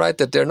 They write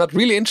that they're not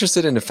really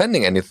interested in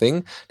defending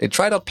anything. They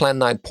tried out Plan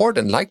 9 port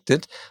and liked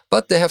it,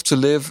 but they have to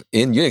live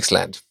in Unix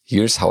land.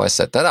 Here's how I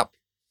set that up.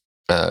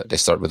 They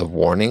start with a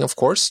warning, of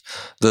course.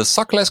 The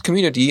Sockless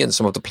community and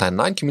some of the Plan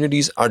 9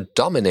 communities are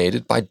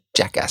dominated by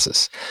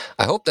jackasses.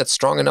 I hope that's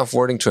strong enough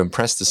wording to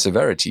impress the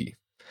severity.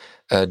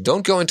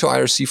 Don't go into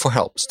IRC for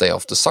help. Stay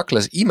off the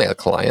Sockless email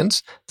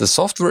client. The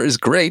software is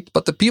great,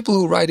 but the people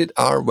who write it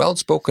are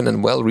well-spoken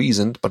and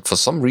well-reasoned, but for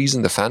some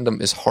reason the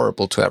fandom is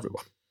horrible to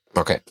everyone.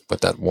 Okay,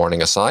 with that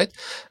warning aside,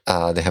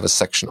 they have a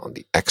section on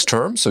the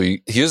Xterm. So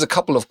here's a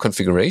couple of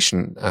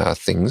configuration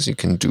things you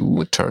can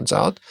do, it turns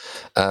out.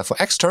 For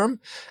Xterm,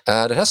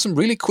 that has some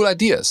really cool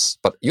ideas,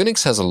 but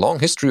Unix has a long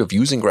history of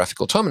using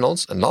graphical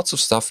terminals, and lots of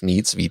stuff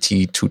needs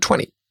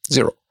VT220.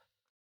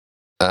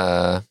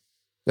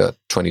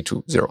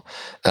 22.0.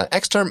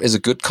 Xterm is a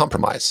good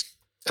compromise.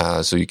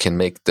 So you can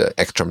make the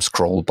Xterm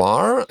scroll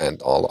bar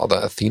and all other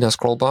Athena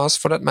scroll bars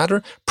for that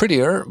matter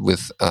prettier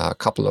with a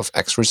couple of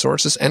X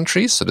resources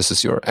entries. So this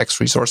is your X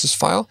resources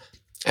file.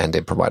 And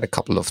they provide a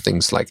couple of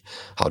things like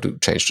how to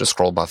change the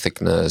scroll bar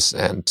thickness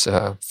and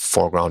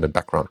foreground and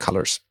background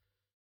colors.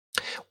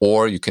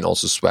 Or you can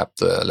also swap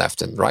the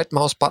left and right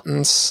mouse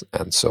buttons.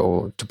 And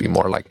so to be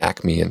more like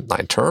Acme and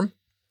 9term.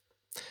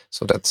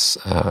 So that's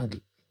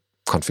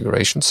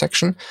configuration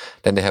section.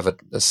 Then they have a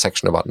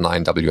section about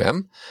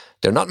 9WM.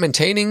 They're not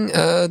maintaining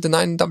the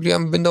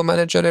 9WM window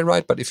manager they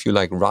write, but if you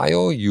like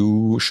Rio,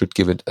 you should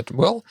give it a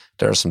well.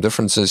 There are some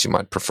differences you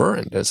might prefer,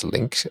 and there's a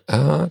link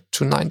to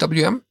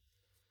 9WM.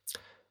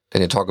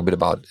 Then they talk a bit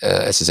about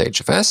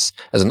SSHFS.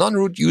 As a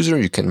non-root user,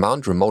 you can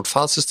mount remote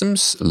file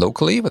systems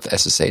locally with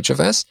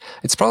SSHFS.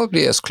 It's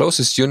probably as close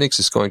as Unix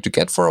is going to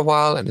get for a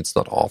while, and it's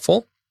not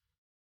awful.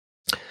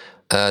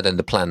 Then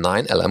the Plan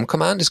 9 LM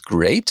command is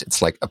great.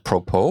 It's like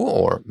apropos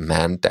or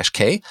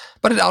man-k,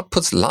 but it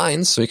outputs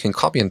lines so you can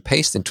copy and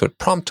paste into a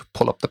prompt to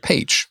pull up the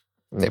page.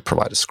 And they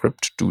provide a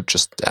script to do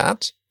just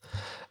that.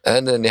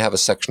 And then they have a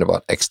section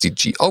about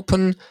XDG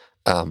Open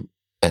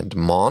and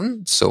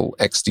Mon. So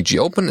XDG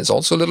Open is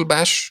also a little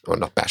bash, or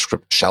not bash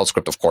script, shell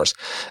script, of course.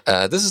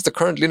 This is the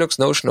current Linux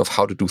notion of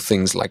how to do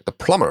things like the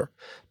plumber.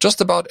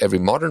 Just about every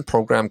modern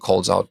program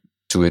calls out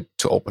to it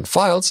to open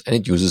files, and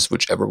it uses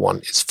whichever one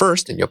is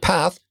first in your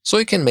path, so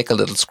you can make a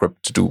little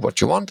script to do what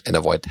you want and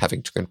avoid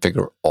having to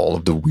configure all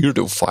of the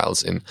weirdo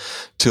files in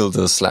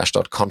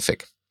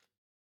 /.config.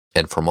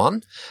 And for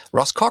Mon,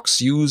 Russ Cox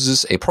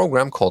uses a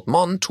program called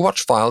Mon to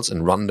watch files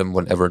and run them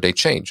whenever they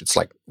change. It's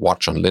like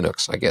watch on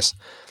Linux, I guess.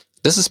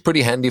 This is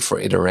pretty handy for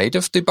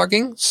iterative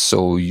debugging,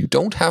 so you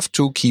don't have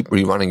to keep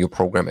rerunning your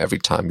program every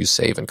time you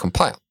save and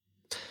compile.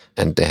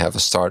 And they have a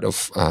start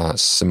of a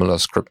similar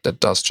script that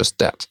does just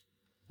that,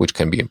 which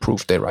can be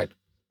improved, they write.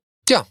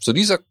 Yeah, so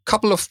these are a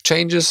couple of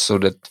changes so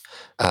that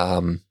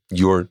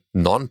your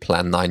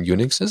non-Plan 9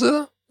 Unix is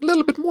a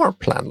little bit more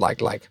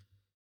Plan-like.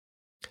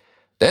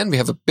 Then we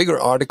have a bigger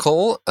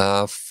article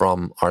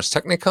from Ars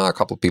Technica. A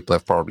couple of people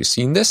have probably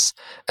seen this.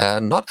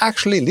 Not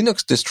actually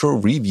Linux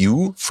distro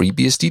review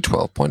FreeBSD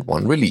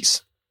 12.1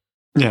 release.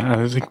 Yeah,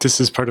 I think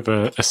this is part of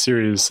a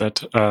series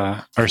at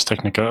Ars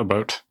Technica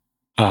about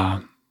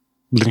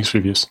Linux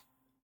reviews.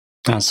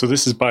 So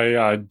this is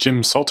by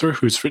Jim Salter,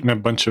 who's written a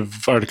bunch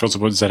of articles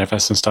about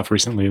ZFS and stuff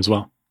recently as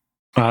well.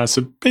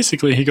 So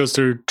basically, he goes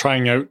through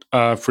trying out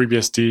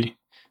FreeBSD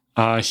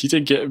He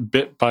did get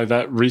bit by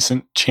that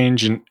recent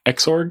change in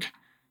Xorg,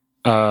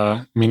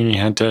 meaning he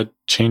had to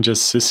change his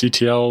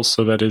sysctl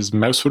so that his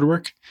mouse would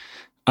work.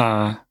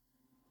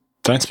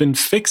 That's been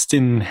fixed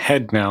in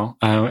head now,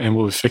 and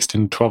will be fixed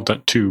in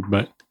 12.2,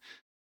 but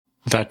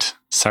that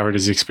soured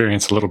his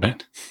experience a little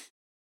bit.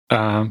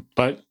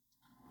 But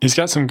he's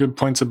got some good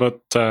points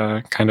about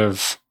kind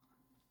of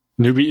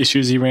newbie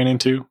issues he ran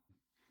into.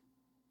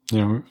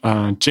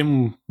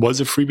 Jim was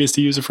a FreeBSD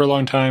user for a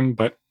long time,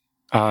 but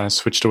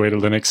switched away to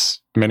Linux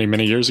many,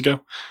 many years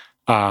ago.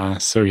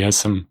 So he has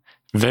some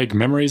vague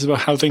memories about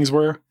how things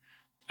were,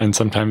 and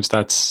sometimes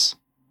that's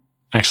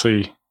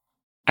actually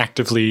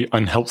actively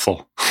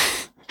unhelpful,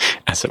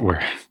 as it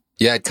were.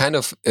 Yeah, it kind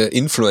of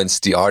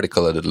influenced the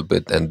article a little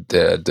bit, and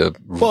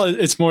Well,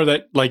 it's more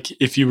that, like,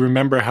 if you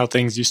remember how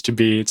things used to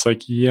be, it's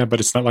like, yeah,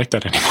 but it's not like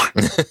that anymore.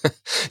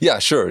 Yeah,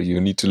 sure.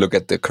 You need to look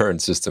at the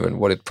current system and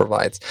what it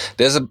provides.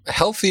 There's a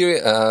healthy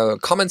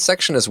comment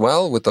section as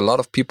well, with a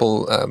lot of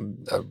people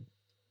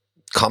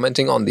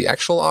commenting on the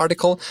actual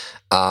article,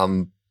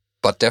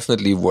 but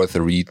definitely worth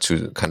a read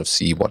to kind of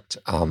see what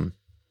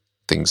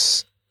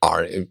things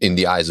are in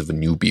the eyes of a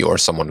newbie or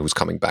someone who's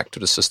coming back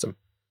to the system.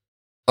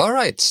 All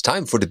right,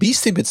 time for the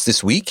Beastie Bits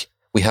this week.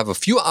 We have a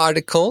few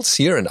articles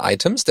here and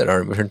items that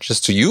are of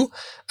interest to you.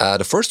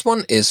 The first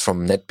one is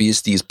from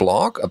NetBSD's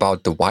blog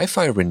about the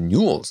Wi-Fi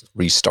renewal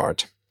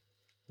restart,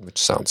 which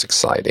sounds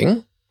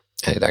exciting,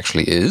 and it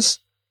actually is.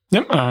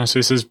 Yep, so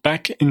it says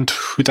back in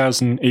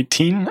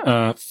 2018,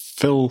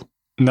 Phil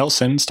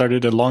Nelson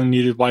started a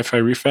long-needed Wi-Fi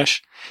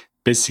refresh,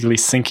 basically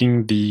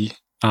syncing the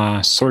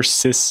source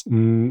sys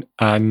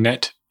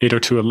net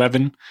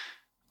 802.11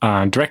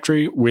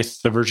 directory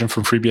with the version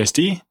from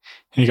FreeBSD.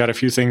 He got a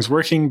few things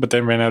working, but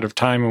then ran out of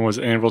time and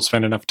wasn't able to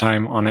spend enough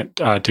time on it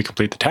to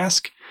complete the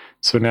task.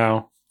 So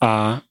now,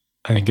 I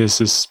think this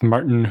is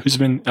Martin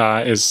Husman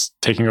is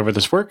taking over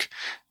this work,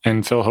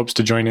 and Phil hopes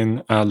to join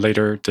in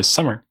later this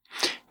summer.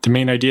 The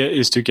main idea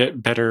is to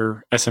get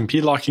better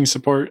SMP locking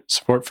support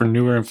for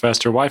newer and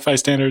faster Wi-Fi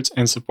standards,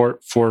 and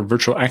support for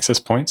virtual access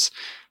points,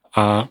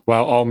 while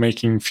all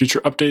making future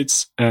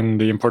updates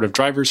and the import of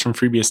drivers from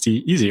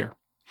FreeBSD easier.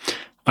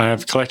 I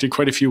have collected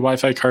quite a few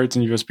Wi-Fi cards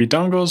and USB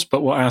dongles,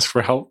 but will ask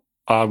for help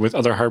with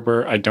other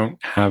hardware I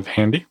don't have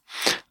handy.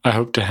 I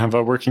hope to have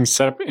a working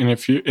setup and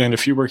a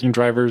few working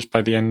drivers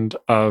by the end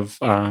of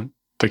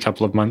the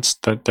couple of months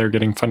that they're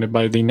getting funded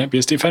by the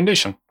NetBSD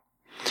Foundation.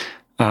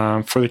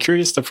 For the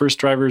curious, the first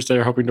drivers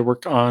they're hoping to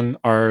work on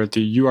are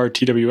the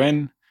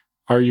URTWN,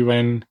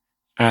 RUN,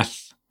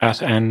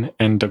 ATHN,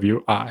 and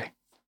WI.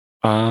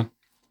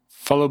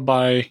 Followed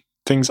by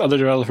things other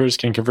developers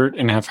can convert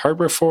and have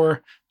hardware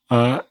for,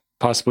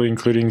 possibly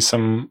including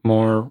some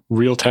more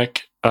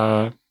Realtek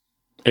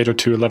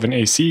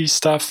 802.11ac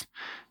stuff,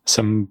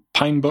 some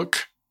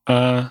Pinebook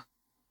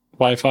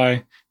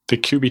Wi-Fi, the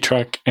QB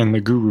Truck, and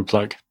the Guru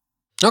plug.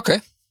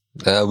 Okay.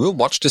 We'll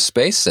watch this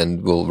space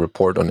and we'll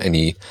report on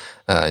any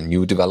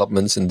new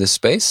developments in this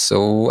space.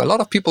 So a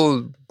lot of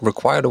people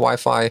require the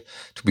Wi-Fi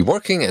to be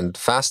working and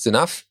fast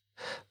enough.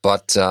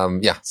 But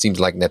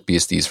seems like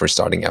NetBSD is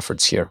restarting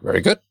efforts here.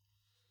 Very good.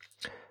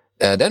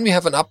 Then we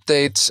have an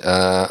update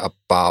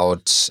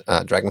about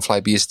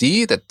Dragonfly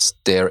BSD, that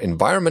their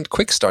environment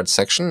quick start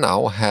section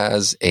now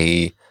has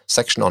a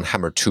section on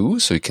Hammer 2,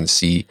 so you can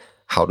see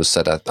how to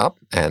set that up,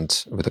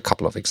 and with a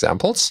couple of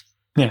examples.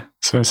 Yeah,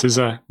 so this is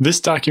this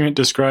document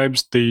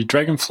describes the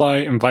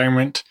Dragonfly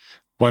environment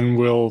one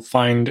will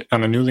find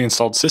on a newly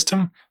installed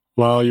system.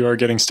 While you are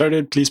getting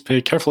started, please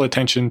pay careful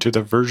attention to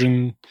the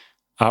version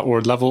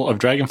or level of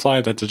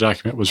Dragonfly that the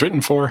document was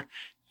written for.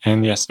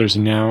 And yes, there's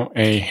now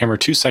a Hammer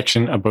 2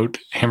 section about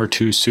Hammer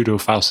 2 pseudo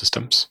file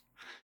systems.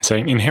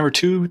 Saying in Hammer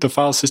 2, the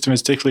file system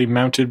is typically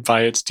mounted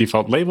by its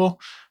default label.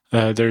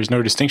 There's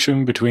no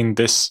distinction between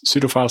this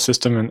pseudo file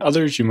system and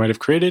others you might have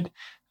created.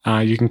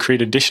 You can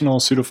create additional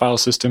pseudo file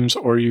systems,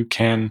 or you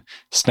can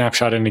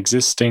snapshot an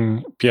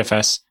existing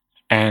PFS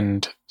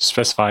and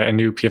specify a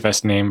new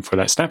PFS name for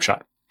that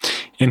snapshot.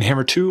 In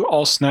Hammer 2,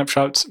 all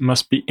snapshots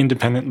must be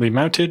independently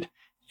mounted.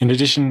 In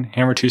addition,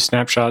 Hammer 2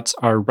 snapshots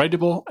are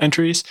writable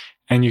entries,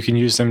 and you can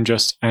use them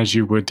just as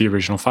you would the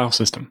original file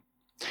system.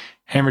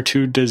 Hammer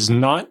 2 does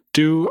not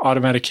do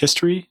automatic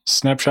history,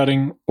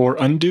 snapshotting, or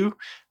undo.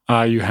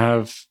 You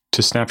have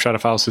to snapshot a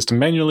file system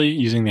manually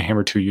using the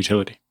Hammer 2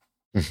 utility.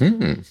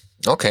 Mm-hmm.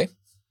 Okay.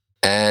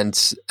 And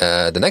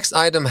the next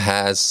item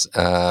has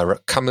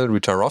Kamil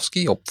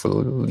Rytarowski.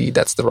 Hopefully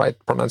that's the right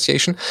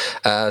pronunciation.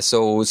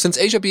 So since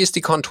Asia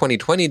BSDCon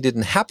 2020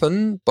 didn't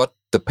happen, but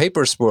the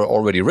papers were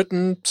already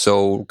written,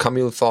 so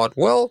Kamil thought,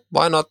 well,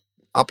 why not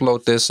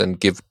upload this and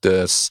give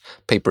this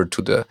paper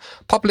to the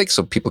public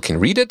so people can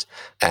read it?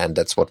 And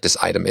that's what this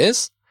item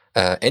is.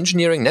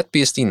 Engineering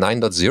NetBSD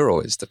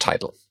 9.0 is the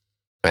title.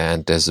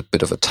 And there's a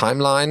bit of a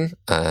timeline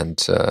and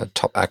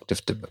top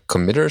active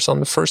committers on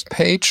the first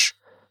page.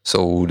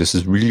 So this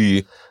is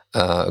really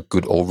a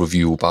good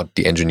overview about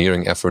the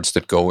engineering efforts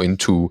that go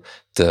into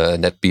the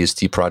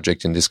NetBSD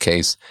project in this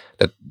case,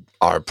 that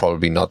are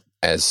probably not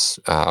as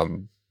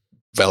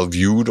well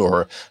viewed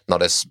or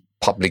not as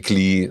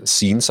publicly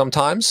seen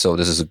sometimes. So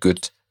this is a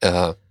good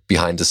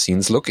behind the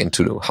scenes look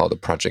into how the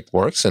project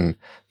works and,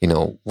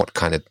 what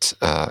kind of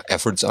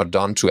efforts are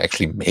done to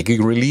actually make a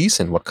release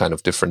and what kind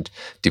of different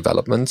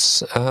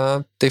developments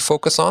they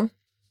focus on.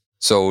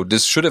 So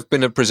this should have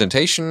been a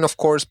presentation, of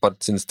course,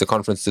 but since the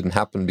conference didn't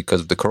happen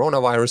because of the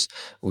coronavirus,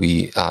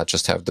 we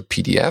just have the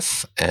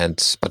PDF,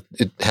 but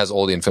it has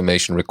all the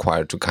information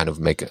required to kind of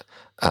make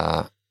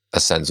a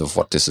sense of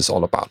what this is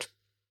all about.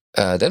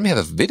 Then we have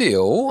a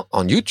video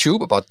on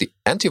YouTube about the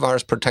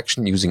antivirus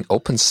protection using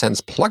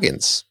OpenSense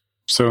plugins.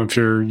 So if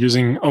you're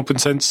using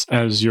OpenSense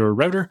as your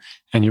router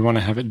and you want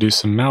to have it do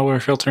some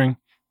malware filtering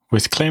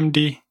with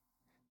ClamD,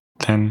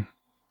 then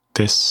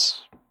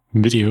this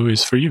video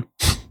is for you.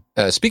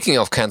 Speaking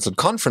of canceled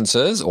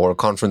conferences or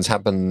conference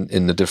happen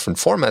in a different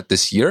format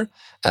this year,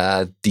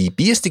 the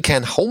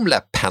BSDCan Home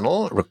Lab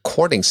panel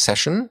recording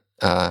session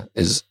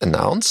is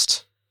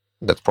announced.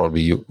 That's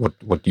probably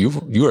what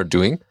you are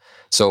doing.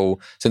 So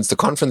since the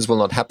conference will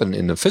not happen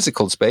in a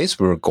physical space,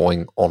 we're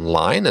going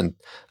online and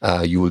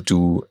you will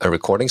do a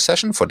recording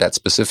session for that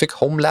specific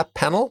Home Lab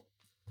panel,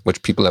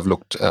 which people have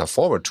looked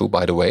forward to,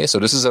 by the way. So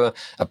this is a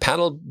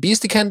panel.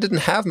 BSDCan didn't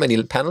have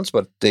many panels,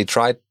 but they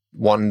tried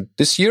one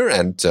this year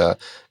and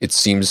it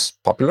seems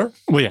popular.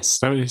 Well, yes,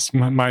 that was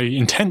my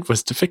intent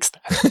was to fix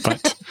that.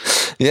 But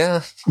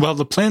yeah. Well,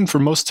 the plan for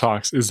most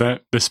talks is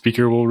that the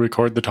speaker will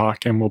record the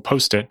talk and we'll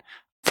post it.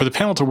 For the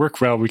panel to work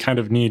well, we kind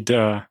of need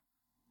the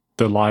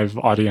live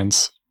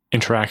audience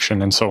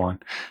interaction and so on.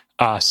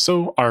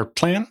 So our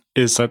plan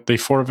is that the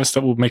four of us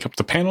that will make up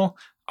the panel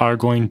are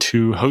going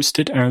to host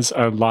it as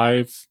a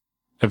live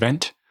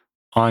event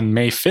on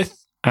May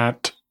 5th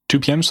at 2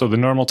 p.m. So the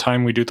normal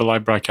time we do the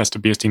live broadcast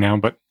of BSD Now,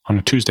 but on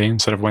a Tuesday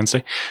instead of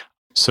Wednesday.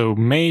 So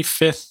May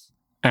 5th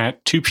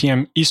at 2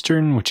 p.m.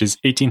 Eastern, which is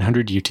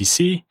 1800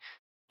 UTC.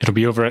 It'll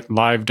be over at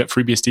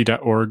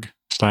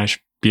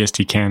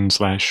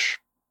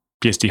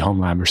live.freebsd.org/bsdcan/BSD Home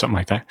Lab or something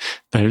like that.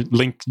 The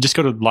link, just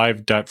go to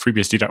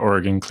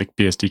live.freebsd.org and click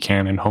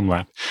BSDCan and Home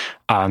Lab.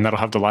 And that'll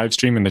have the live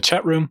stream in the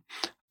chat room.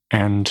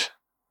 And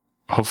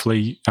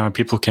hopefully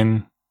people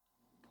can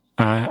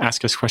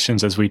ask us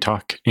questions as we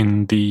talk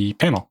in the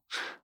panel.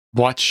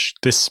 Watch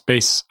this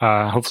space.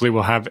 Hopefully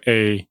we'll have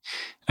an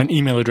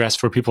email address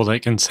for people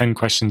that can send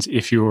questions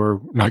if you're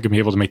not going to be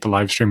able to make the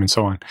live stream and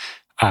so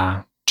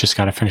on. Just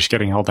got to finish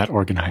getting all that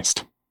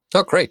organized.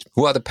 Oh, great.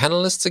 Who are the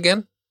panelists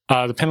again?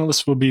 The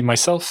panelists will be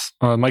myself,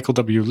 Michael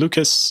W.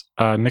 Lucas,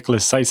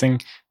 Nicholas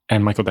Seising,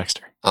 and Michael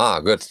Dexter. Ah,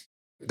 good.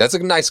 That's a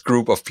nice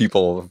group of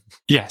people.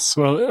 Yes.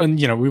 Well, and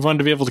we wanted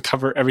to be able to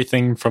cover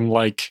everything from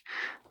like,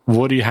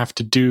 what do you have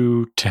to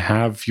do to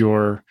have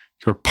your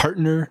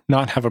partner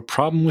not have a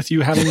problem with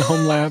you having a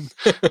home lab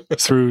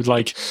through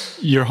like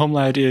your home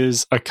lab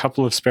is a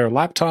couple of spare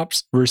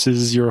laptops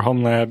versus your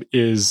home lab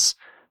is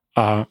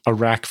a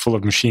rack full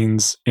of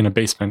machines in a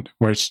basement,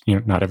 which,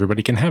 not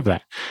everybody can have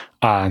that.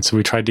 And so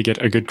we tried to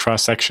get a good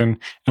cross section.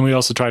 And we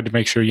also tried to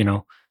make sure,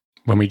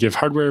 when we give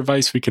hardware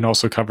advice, we can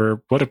also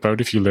cover what about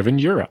if you live in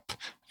Europe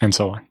and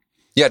so on.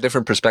 Yeah,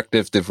 different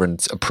perspectives,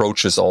 different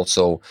approaches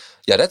also.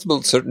 Yeah, that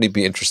will certainly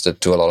be interesting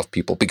to a lot of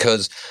people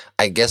because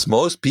I guess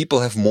most people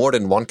have more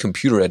than one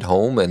computer at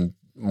home and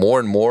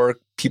more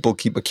people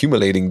keep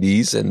accumulating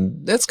these.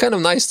 And that's kind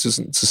of nice to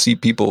see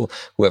people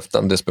who have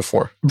done this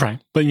before. Right.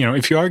 But,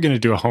 if you are going to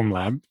do a home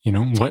lab,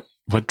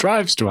 what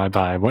drives do I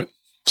buy? What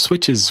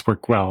switches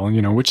work well?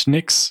 Which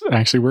NICs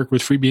actually work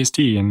with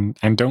FreeBSD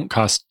and don't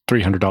cost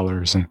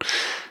 $300? And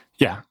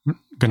yeah, I'm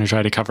going to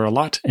try to cover a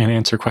lot and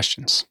answer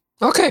questions.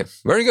 Okay,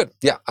 very good.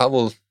 Yeah, I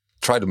will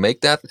try to make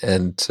that.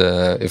 And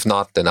if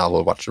not, then I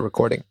will watch the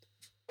recording.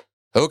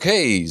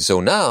 Okay, so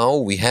now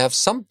we have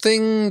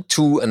something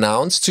to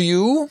announce to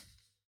you,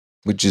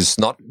 which is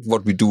not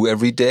what we do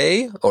every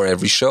day or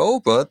every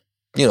show, but,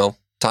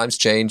 times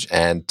change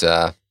and,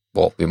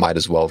 we might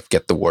as well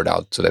get the word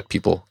out so that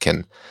people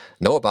can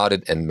know about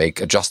it and make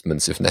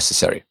adjustments if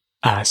necessary.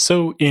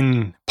 So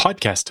in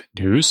podcast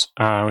news,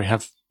 we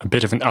have a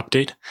bit of an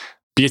update.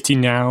 BSD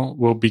Now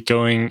will be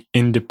going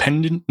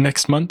independent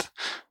next month.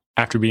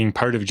 After being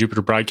part of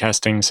Jupiter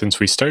Broadcasting since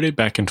we started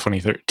back in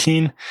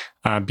 2013,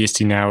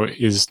 BSD Now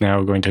is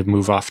now going to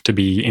move off to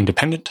be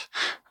independent.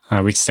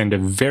 We extend a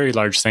very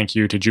large thank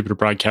you to Jupiter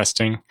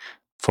Broadcasting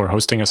for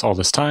hosting us all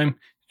this time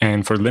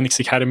and for Linux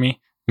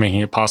Academy, making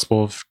it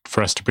possible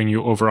for us to bring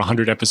you over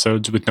 100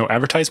 episodes with no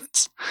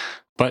advertisements.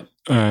 But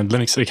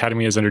Linux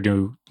Academy is under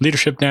new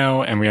leadership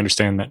now, and we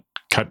understand that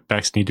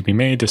cutbacks need to be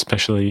made,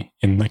 especially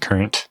in the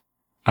current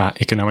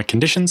economic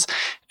conditions,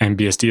 and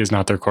BSD is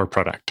not their core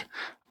product.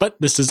 But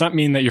this does not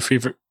mean that your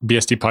favorite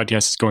BSD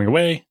podcast is going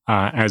away.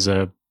 As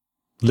a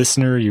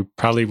listener, you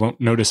probably won't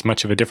notice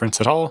much of a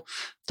difference at all.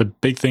 The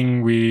big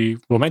thing we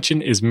will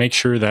mention is make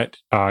sure that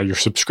your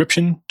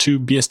subscription to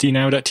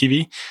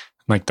bsdnow.tv,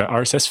 like the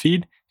RSS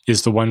feed,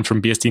 is the one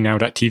from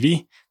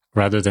bsdnow.tv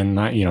rather than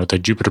the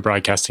Jupiter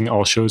Broadcasting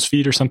all shows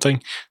feed or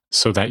something,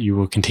 so that you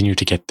will continue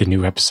to get the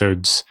new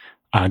episodes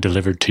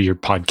delivered to your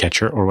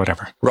podcatcher or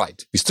whatever.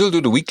 Right. We still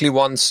do the weekly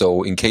one.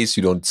 So in case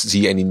you don't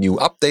see any new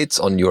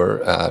updates on your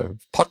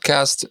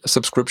podcast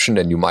subscription,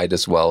 then you might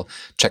as well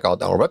check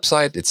out our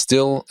website. It's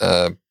still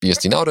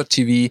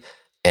bsdnow.tv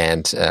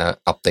and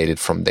update it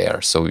from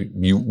there. So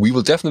we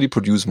will definitely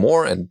produce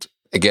more. And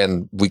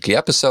again, weekly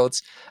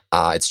episodes.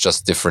 It's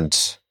just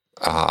different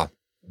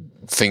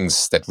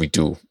things that we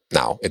do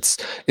now.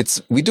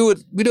 We do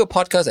a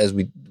podcast as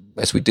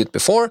we did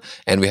before,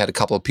 and we had a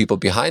couple of people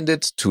behind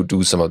it to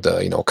do some of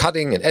the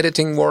cutting and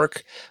editing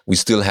work. We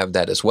still have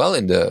that as well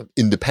in the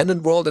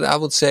independent world, that I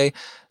would say.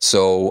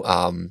 So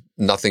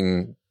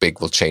nothing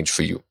big will change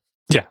for you.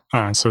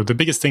 Yeah. So the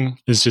biggest thing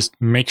is just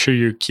make sure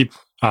you keep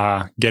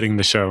getting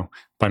the show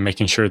by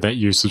making sure that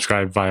you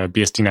subscribe via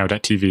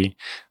bsdnow.tv,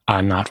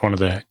 not one of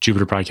the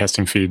Jupiter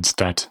Broadcasting feeds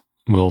that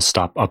will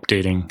stop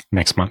updating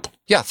next month.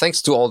 Yeah,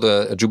 thanks to all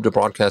the Jupiter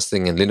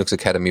Broadcasting and Linux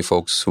Academy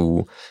folks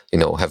who,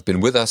 have been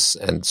with us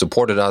and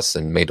supported us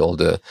and made all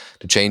the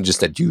changes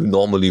that you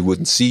normally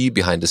wouldn't see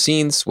behind the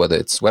scenes, whether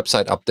it's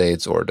website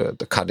updates or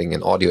the cutting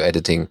and audio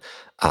editing.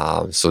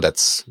 So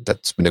that's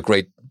been a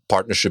great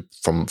partnership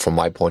from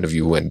my point of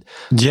view. And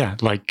yeah,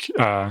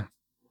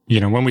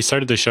 when we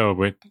started the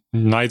show,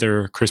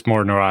 neither Chris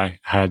Moore nor I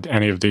had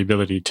any of the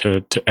ability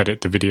to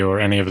edit the video or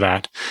any of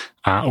that,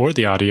 or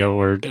the audio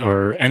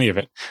or any of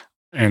it.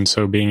 And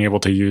so being able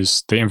to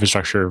use the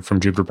infrastructure from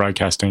Jupiter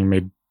Broadcasting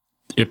made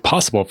it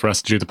possible for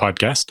us to do the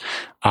podcast.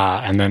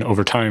 And then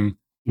over time,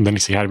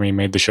 Linux Academy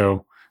made the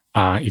show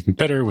even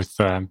better with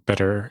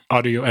better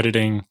audio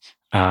editing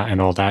and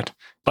all that.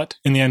 But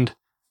in the end,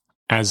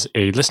 as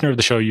a listener of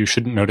the show, you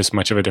shouldn't notice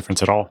much of a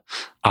difference at all.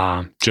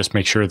 Just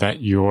make sure that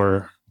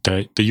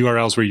the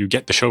URLs where you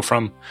get the show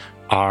from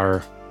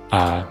are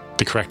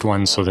the correct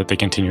ones so that they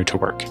continue to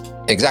work.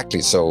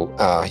 Exactly. So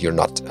you're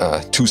not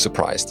too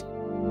surprised.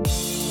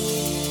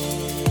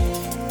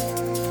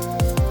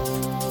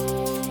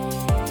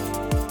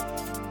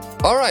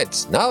 All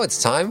right. Now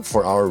it's time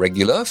for our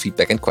regular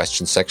feedback and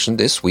questions section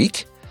this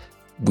week.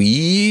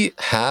 We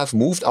have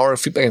moved our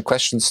feedback and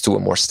questions to a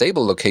more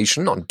stable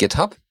location on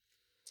GitHub,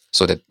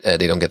 so that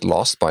they don't get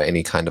lost by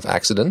any kind of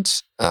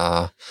accident.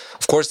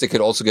 Of course, they could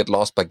also get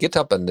lost by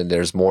GitHub, and then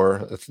there's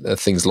more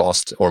things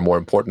lost, or more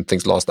important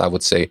things lost, I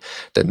would say,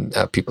 than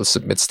people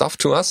submit stuff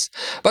to us.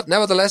 But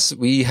nevertheless,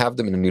 we have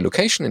them in a new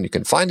location, and you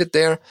can find it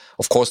there.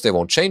 Of course, they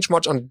won't change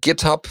much on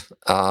GitHub,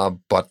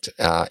 but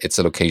it's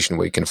a location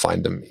where you can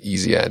find them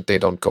easier, and they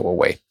don't go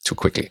away too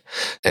quickly.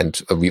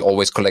 And we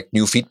always collect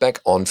new feedback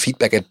on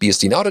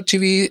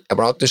feedback@bsdnow.tv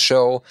about the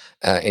show,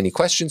 any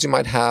questions you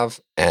might have,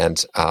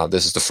 and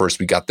this is the first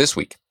we got this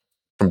week.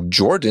 From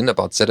Jordan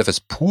about ZFS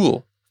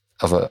pool,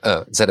 of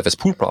a ZFS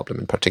pool problem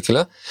in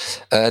particular.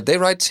 They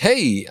write,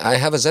 hey, I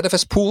have a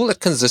ZFS pool that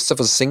consists of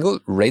a single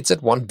RAID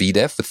Z1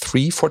 VDEV with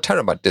 3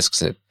 4TB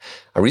disks in it.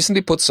 I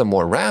recently put some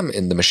more RAM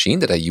in the machine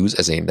that I use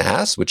as a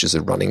NAS, which is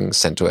a running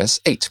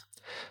CentOS 8.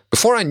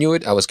 Before I knew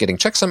it, I was getting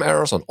checksum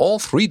errors on all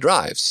 3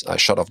 drives. I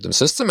shut off the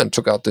system and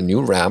took out the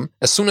new RAM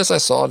as soon as I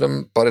saw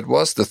them, but it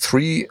was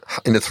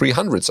in the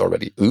 300s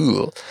already.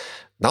 Ooh.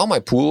 Now my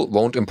pool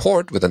won't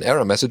import with an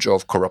error message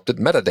of corrupted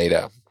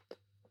metadata.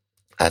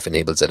 I've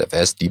enabled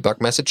ZFS debug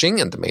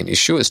messaging, and the main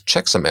issue is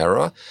checksum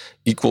error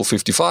equal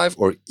 55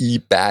 or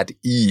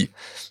EBAD-E.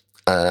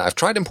 I've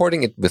tried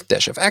importing it with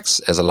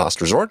 -fx as a last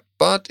resort,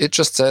 but it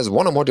just says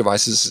one or more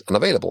devices is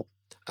unavailable.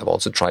 I've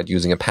also tried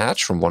using a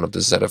patch from one of the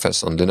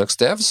ZFS on Linux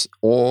devs,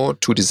 or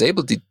to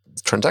disable the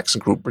transaction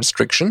group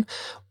restriction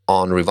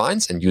on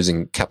rewinds and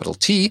using capital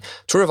T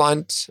to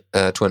rewind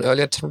to an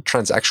earlier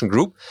transaction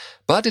group,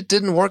 but it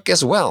didn't work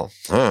as well.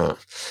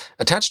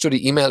 Attached to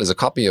the email is a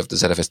copy of the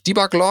ZFS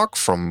debug log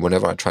from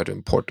whenever I try to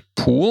import the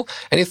pool.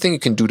 Anything you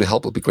can do to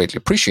help will be greatly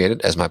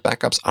appreciated, as my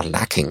backups are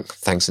lacking.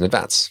 Thanks in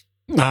advance.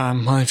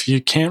 Well, if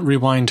you can't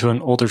rewind to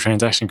an older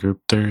transaction group,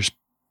 there's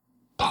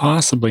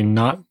possibly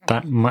not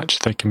that much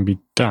that can be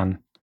done.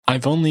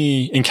 I've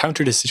only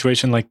encountered a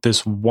situation like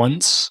this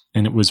once,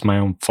 and it was my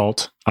own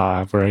fault,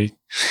 where I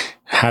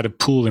had a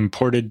pool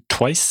imported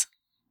twice.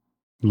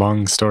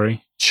 Long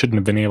story. Shouldn't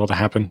have been able to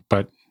happen,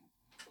 but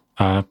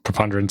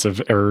preponderance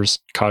of errors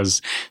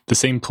cause the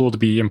same pool to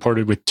be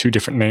imported with 2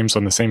 different names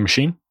on the same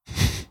machine.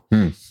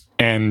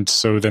 And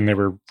so then they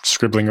were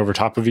scribbling over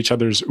top of each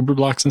other's Uber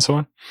blocks and so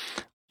on.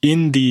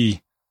 In the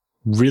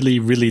really,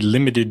 really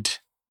limited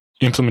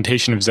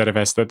implementation of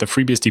ZFS that the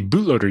FreeBSD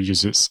bootloader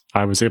uses,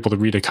 I was able to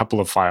read a couple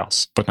of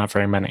files, but not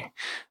very many.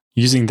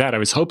 Using that, I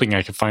was hoping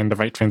I could find the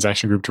right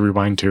transaction group to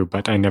rewind to,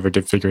 but I never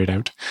did figure it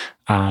out.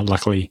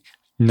 Luckily,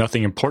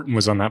 nothing important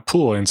was on that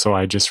pool, and so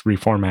I just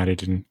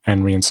reformatted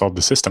and reinstalled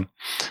the system.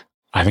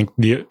 I think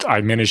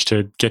I managed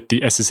to get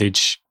the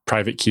SSH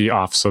private key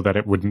off so that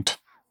it wouldn't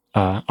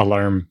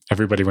alarm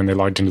everybody when they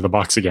logged into the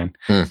box again.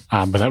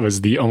 But that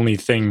was the only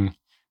thing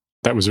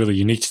that was really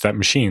unique to that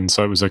machine,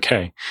 so it was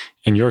okay.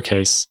 In your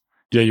case,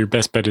 yeah, your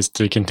best bet is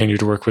to continue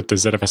to work with the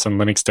ZFS on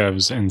Linux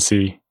devs and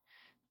see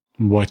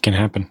what can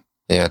happen.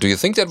 Yeah, do you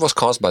think that was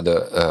caused by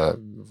the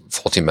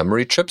faulty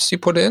memory chips you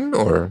put in,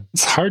 or?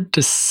 It's hard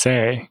to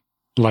say.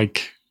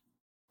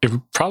 It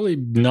would probably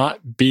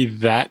not be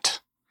that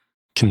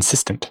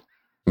consistent.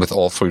 With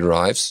all 3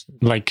 drives?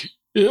 Like,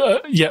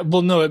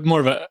 more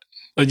of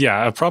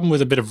a problem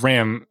with a bit of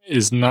RAM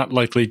is not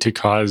likely to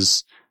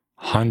cause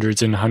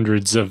hundreds and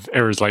hundreds of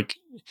errors. Like,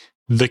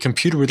 the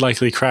computer would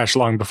likely crash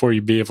long before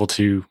you'd be able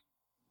to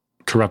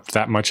corrupt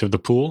that much of the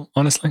pool,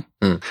 honestly.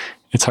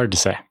 It's hard to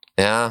say.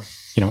 Yeah.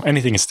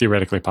 Anything is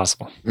theoretically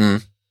possible.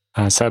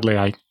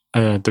 Sadly,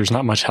 there's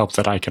not much help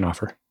that I can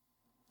offer.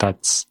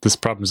 This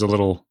problem is a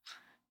little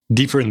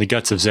deeper in the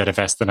guts of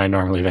ZFS than I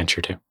normally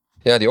venture to.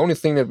 Yeah, the only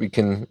thing that we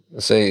can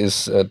say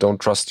is don't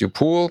trust your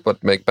pool,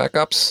 but make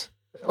backups.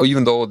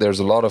 Even though there's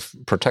a lot of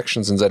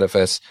protections in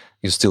ZFS,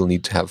 you still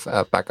need to have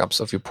backups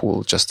of your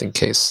pool just in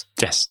case.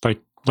 Yes,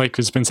 like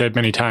has been said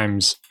many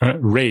times,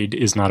 RAID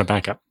is not a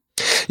backup.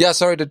 Yeah,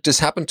 sorry that this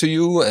happened to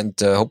you, and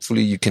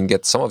hopefully you can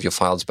get some of your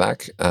files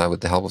back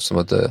with the help of some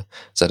of the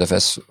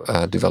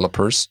ZFS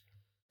developers.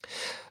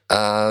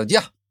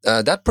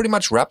 That pretty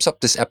much wraps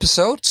up this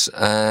episode,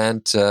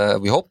 and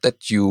we hope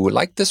that you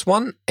liked this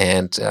one,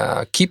 and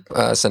keep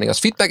sending us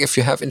feedback if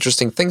you have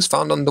interesting things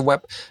found on the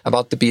web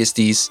about the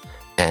BSDs,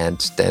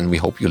 and then we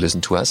hope you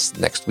listen to us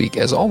next week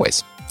as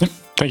always. Yep,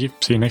 thank you.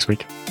 See you next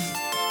week.